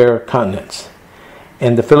of a fair countenance.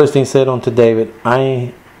 And the Philistine said unto David,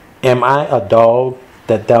 Am I a dog,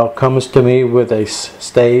 that thou comest to me with a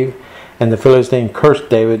stave? And the Philistine cursed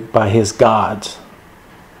David by his gods.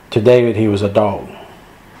 To David he was a dog.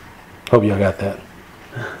 Hope y'all got that.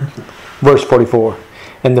 Verse 44.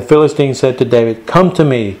 And the Philistine said to David, Come to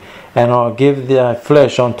me, and I'll give thy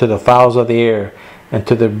flesh unto the fowls of the air, and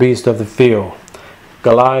to the beasts of the field.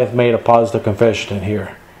 Goliath made a positive confession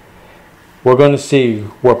here. We're going to see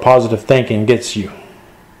where positive thinking gets you.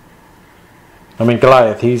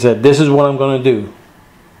 Goliath, he said, this is what I'm going to do.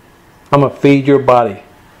 I'm going to feed your body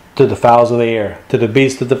to the fowls of the air, to the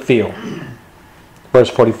beasts of the field. Verse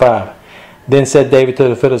 45. Then said David to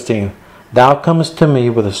the Philistine, Thou comest to me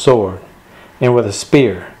with a sword, and with a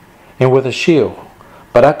spear, and with a shield.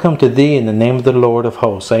 But I come to thee in the name of the Lord of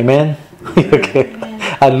hosts. Amen? Okay.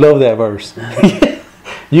 I love that verse.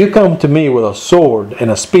 You come to me with a sword and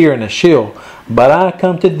a spear and a shield, but I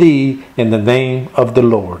come to thee in the name of the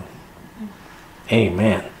Lord.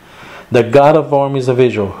 Amen. The God of armies of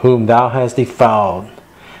Israel, whom thou hast defiled.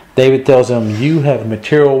 David tells him, you have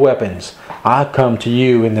material weapons. I come to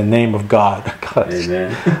you in the name of God.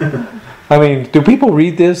 Amen. Do people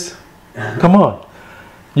read this? Come on.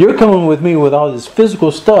 You're coming with me with all this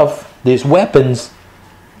physical stuff, these weapons.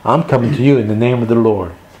 I'm coming to you in the name of the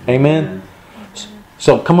Lord. Amen.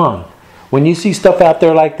 So come on. When you see stuff out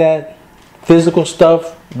there like that, physical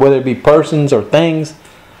stuff, whether it be persons or things,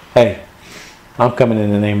 hey, I'm coming in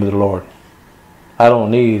the name of the Lord. I don't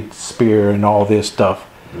need spear and all this stuff.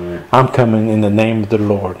 Right. I'm coming in the name of the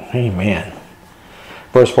Lord. Amen.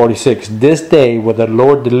 Verse 46. This day will the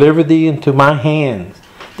Lord deliver thee into my hands.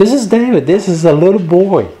 This is David. This is a little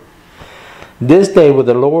boy. This day will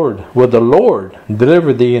the Lord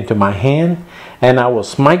deliver thee into my hand, and I will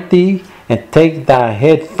smite thee and take thy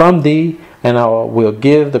head from thee, and I will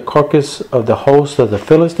give the carcass of the host of the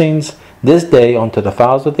Philistines this day unto the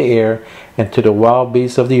fowls of the air and to the wild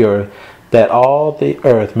beasts of the earth, that all the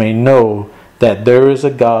earth may know that there is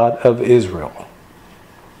a God of Israel.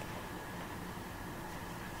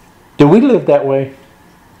 Do we live that way?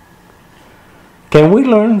 Can we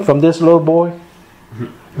learn from this little boy?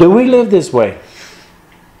 Do we live this way?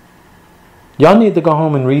 Y'all need to go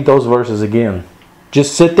home and read those verses again.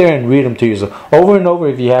 Just sit there and read them to yourself. Over and over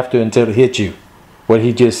if you have to, until it hits you. What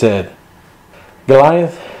he just said.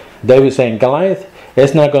 Goliath, David's saying, Goliath,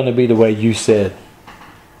 it's not going to be the way you said.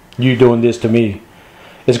 You doing this to me.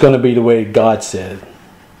 It's going to be the way God said.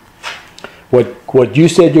 What you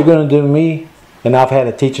said you're going to do to me, and I've had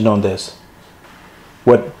a teaching on this.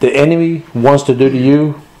 What the enemy wants to do to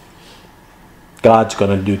you, God's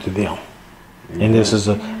going to do to them. And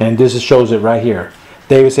this shows it right here.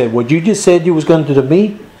 David said, what you just said you was going to do to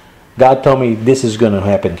me, God told me this is going to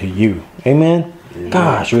happen to you. Amen? Amen.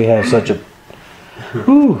 Gosh, we have such a...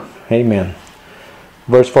 Whew, amen.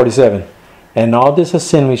 Verse 47. And all this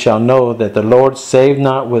assembly shall know that the Lord saved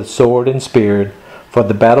not with sword and spear, for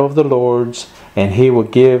the battle of the Lord's, and he will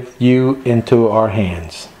give you into our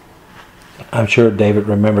hands. I'm sure David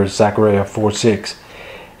remembers Zechariah 4:6.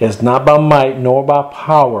 It's not by might nor by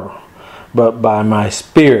power, but by my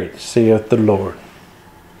spirit, saith the Lord.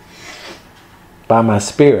 By my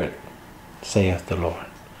spirit, saith the Lord.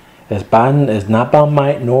 It's not by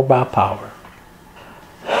might nor by power.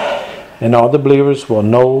 And all the believers will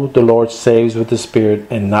know the Lord saves with the Spirit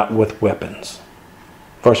and not with weapons.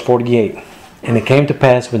 Verse 48. And it came to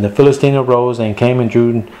pass when the Philistine arose and came and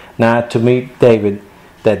drew nigh to meet David,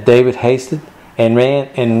 that David hasted and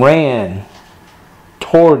ran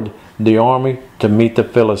toward the army to meet the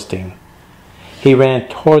Philistine. He ran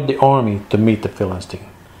toward the army to meet the Philistine.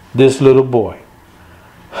 This little boy.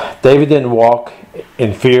 David didn't walk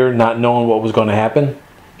in fear, not knowing what was going to happen.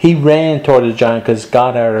 He ran toward the giant because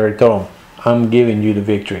God had already told him, I'm giving you the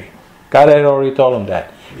victory. God had already told him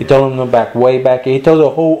that. He told him way back. He told the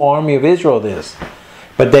whole army of Israel this.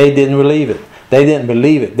 But they didn't believe it. They didn't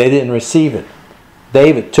believe it. They didn't receive it.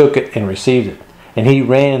 David took it and received it. And he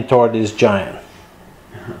ran toward this giant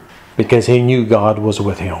because he knew God was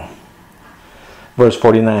with him. Verse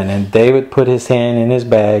 49. And David put his hand in his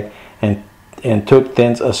bag and took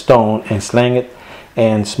thence a stone and slang it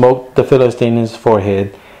and smote the Philistine in his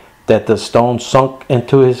forehead, that the stone sunk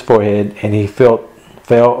into his forehead, and he fell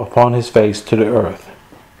upon his face to the earth.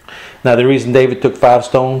 Now the reason David took 5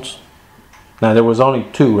 stones, now there was only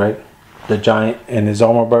 2, right? The giant and his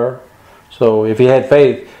armor bearer. So if he had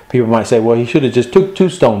faith, people might say, well, he should have just took 2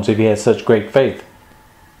 stones if he had such great faith.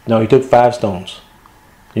 No, he took 5 stones.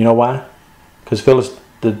 You know why? Because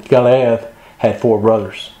the Goliath had 4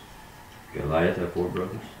 brothers. Goliath had 4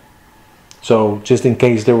 brothers? So just in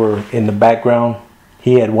case they were in the background,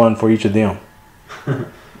 he had 1 for each of them.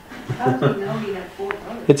 How do you know he had 4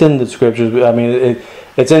 brothers? It's in the scriptures. I mean,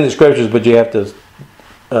 it's in the scriptures, but you have to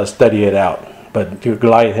study it out. But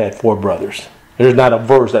Goliath had 4 brothers. There's not a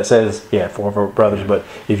verse that says he had 4 brothers, but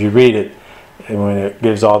if you read it, and when it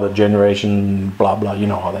gives all the generation, blah, blah, you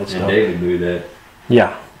know, all that stuff. And David knew that.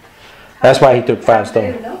 Yeah. That's why he took 5 How did stones.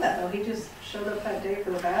 David know that, though? He just showed up that day for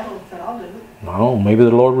the battle and said, I'll do it. No, maybe the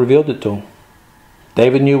Lord revealed it to him.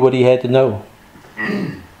 David knew what he had to know.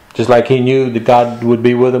 Just like he knew that God would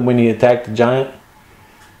be with him when he attacked the giant.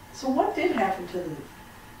 So what did happen to the...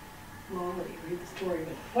 Well, I'll let you read the story,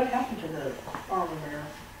 but what happened to the armor bearer?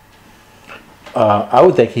 I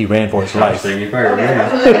would think he ran for his life. Sing your prayer, man.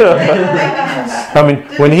 I mean,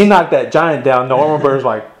 when he knocked that giant down, the armor bearer's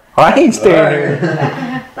like, I ain't staying here.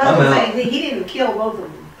 That's what I'm saying. He didn't kill both of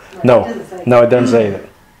them. Right? No, It doesn't say no, it doesn't say that.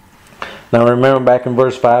 Now remember back in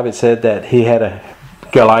verse 5, it said that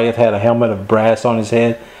Goliath had a helmet of brass on his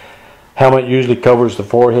head. Helmet usually covers the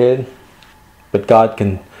forehead, but God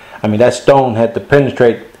can, I mean, that stone had to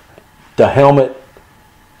penetrate the helmet,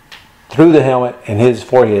 through the helmet and his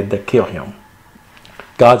forehead to kill him.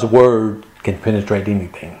 God's word can penetrate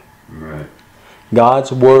anything. Right.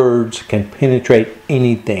 God's words can penetrate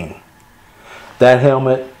anything. That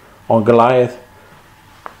helmet on Goliath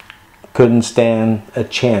couldn't stand a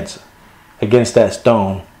chance against that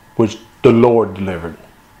stone, which the Lord delivered.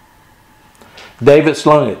 David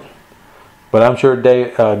slung it, but I'm sure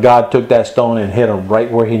God took that stone and hit him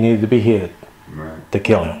right where he needed to be hit, right, to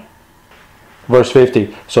kill him. Verse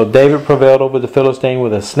 50, so David prevailed over the Philistine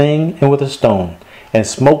with a sling and with a stone, and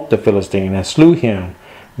smote the Philistine and slew him,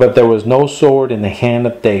 but there was no sword in the hand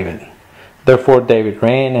of David. Therefore David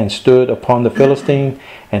ran and stood upon the Philistine,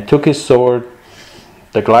 and took his sword,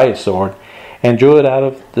 the Goliath's sword, and drew it out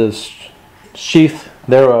of the sheath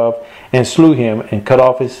thereof, and slew him, and cut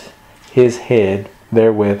off his head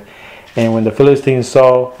therewith. And when the Philistines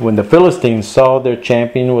saw their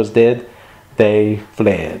champion was dead, they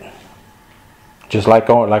fled. Just like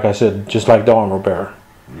I said, just like the armor bearer.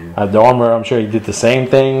 Yeah. The armor, I'm sure he did the same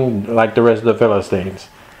thing like the rest of the Philistines.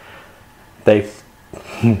 They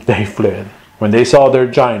fled. When they saw their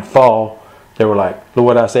giant fall, they were like, look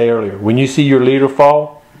what I said earlier. When you see your leader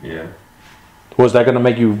fall, yeah, was that going to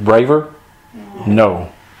make you braver?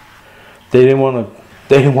 No. They didn't want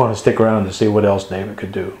to stick around to see what else David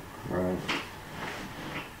could do. Right.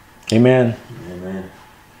 Amen. Amen.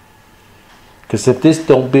 Because if this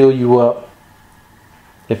don't build you up,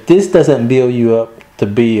 if this doesn't build you up to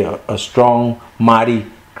be a strong, mighty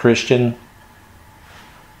Christian,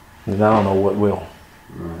 then I don't know what will.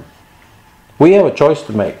 Right. We have a choice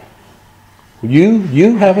to make.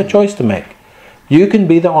 You have a choice to make. You can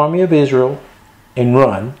be the army of Israel and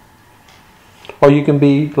run, or you can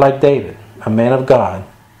be like David, a man of God,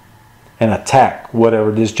 and attack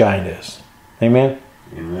whatever this giant is. Amen?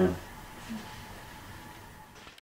 Amen.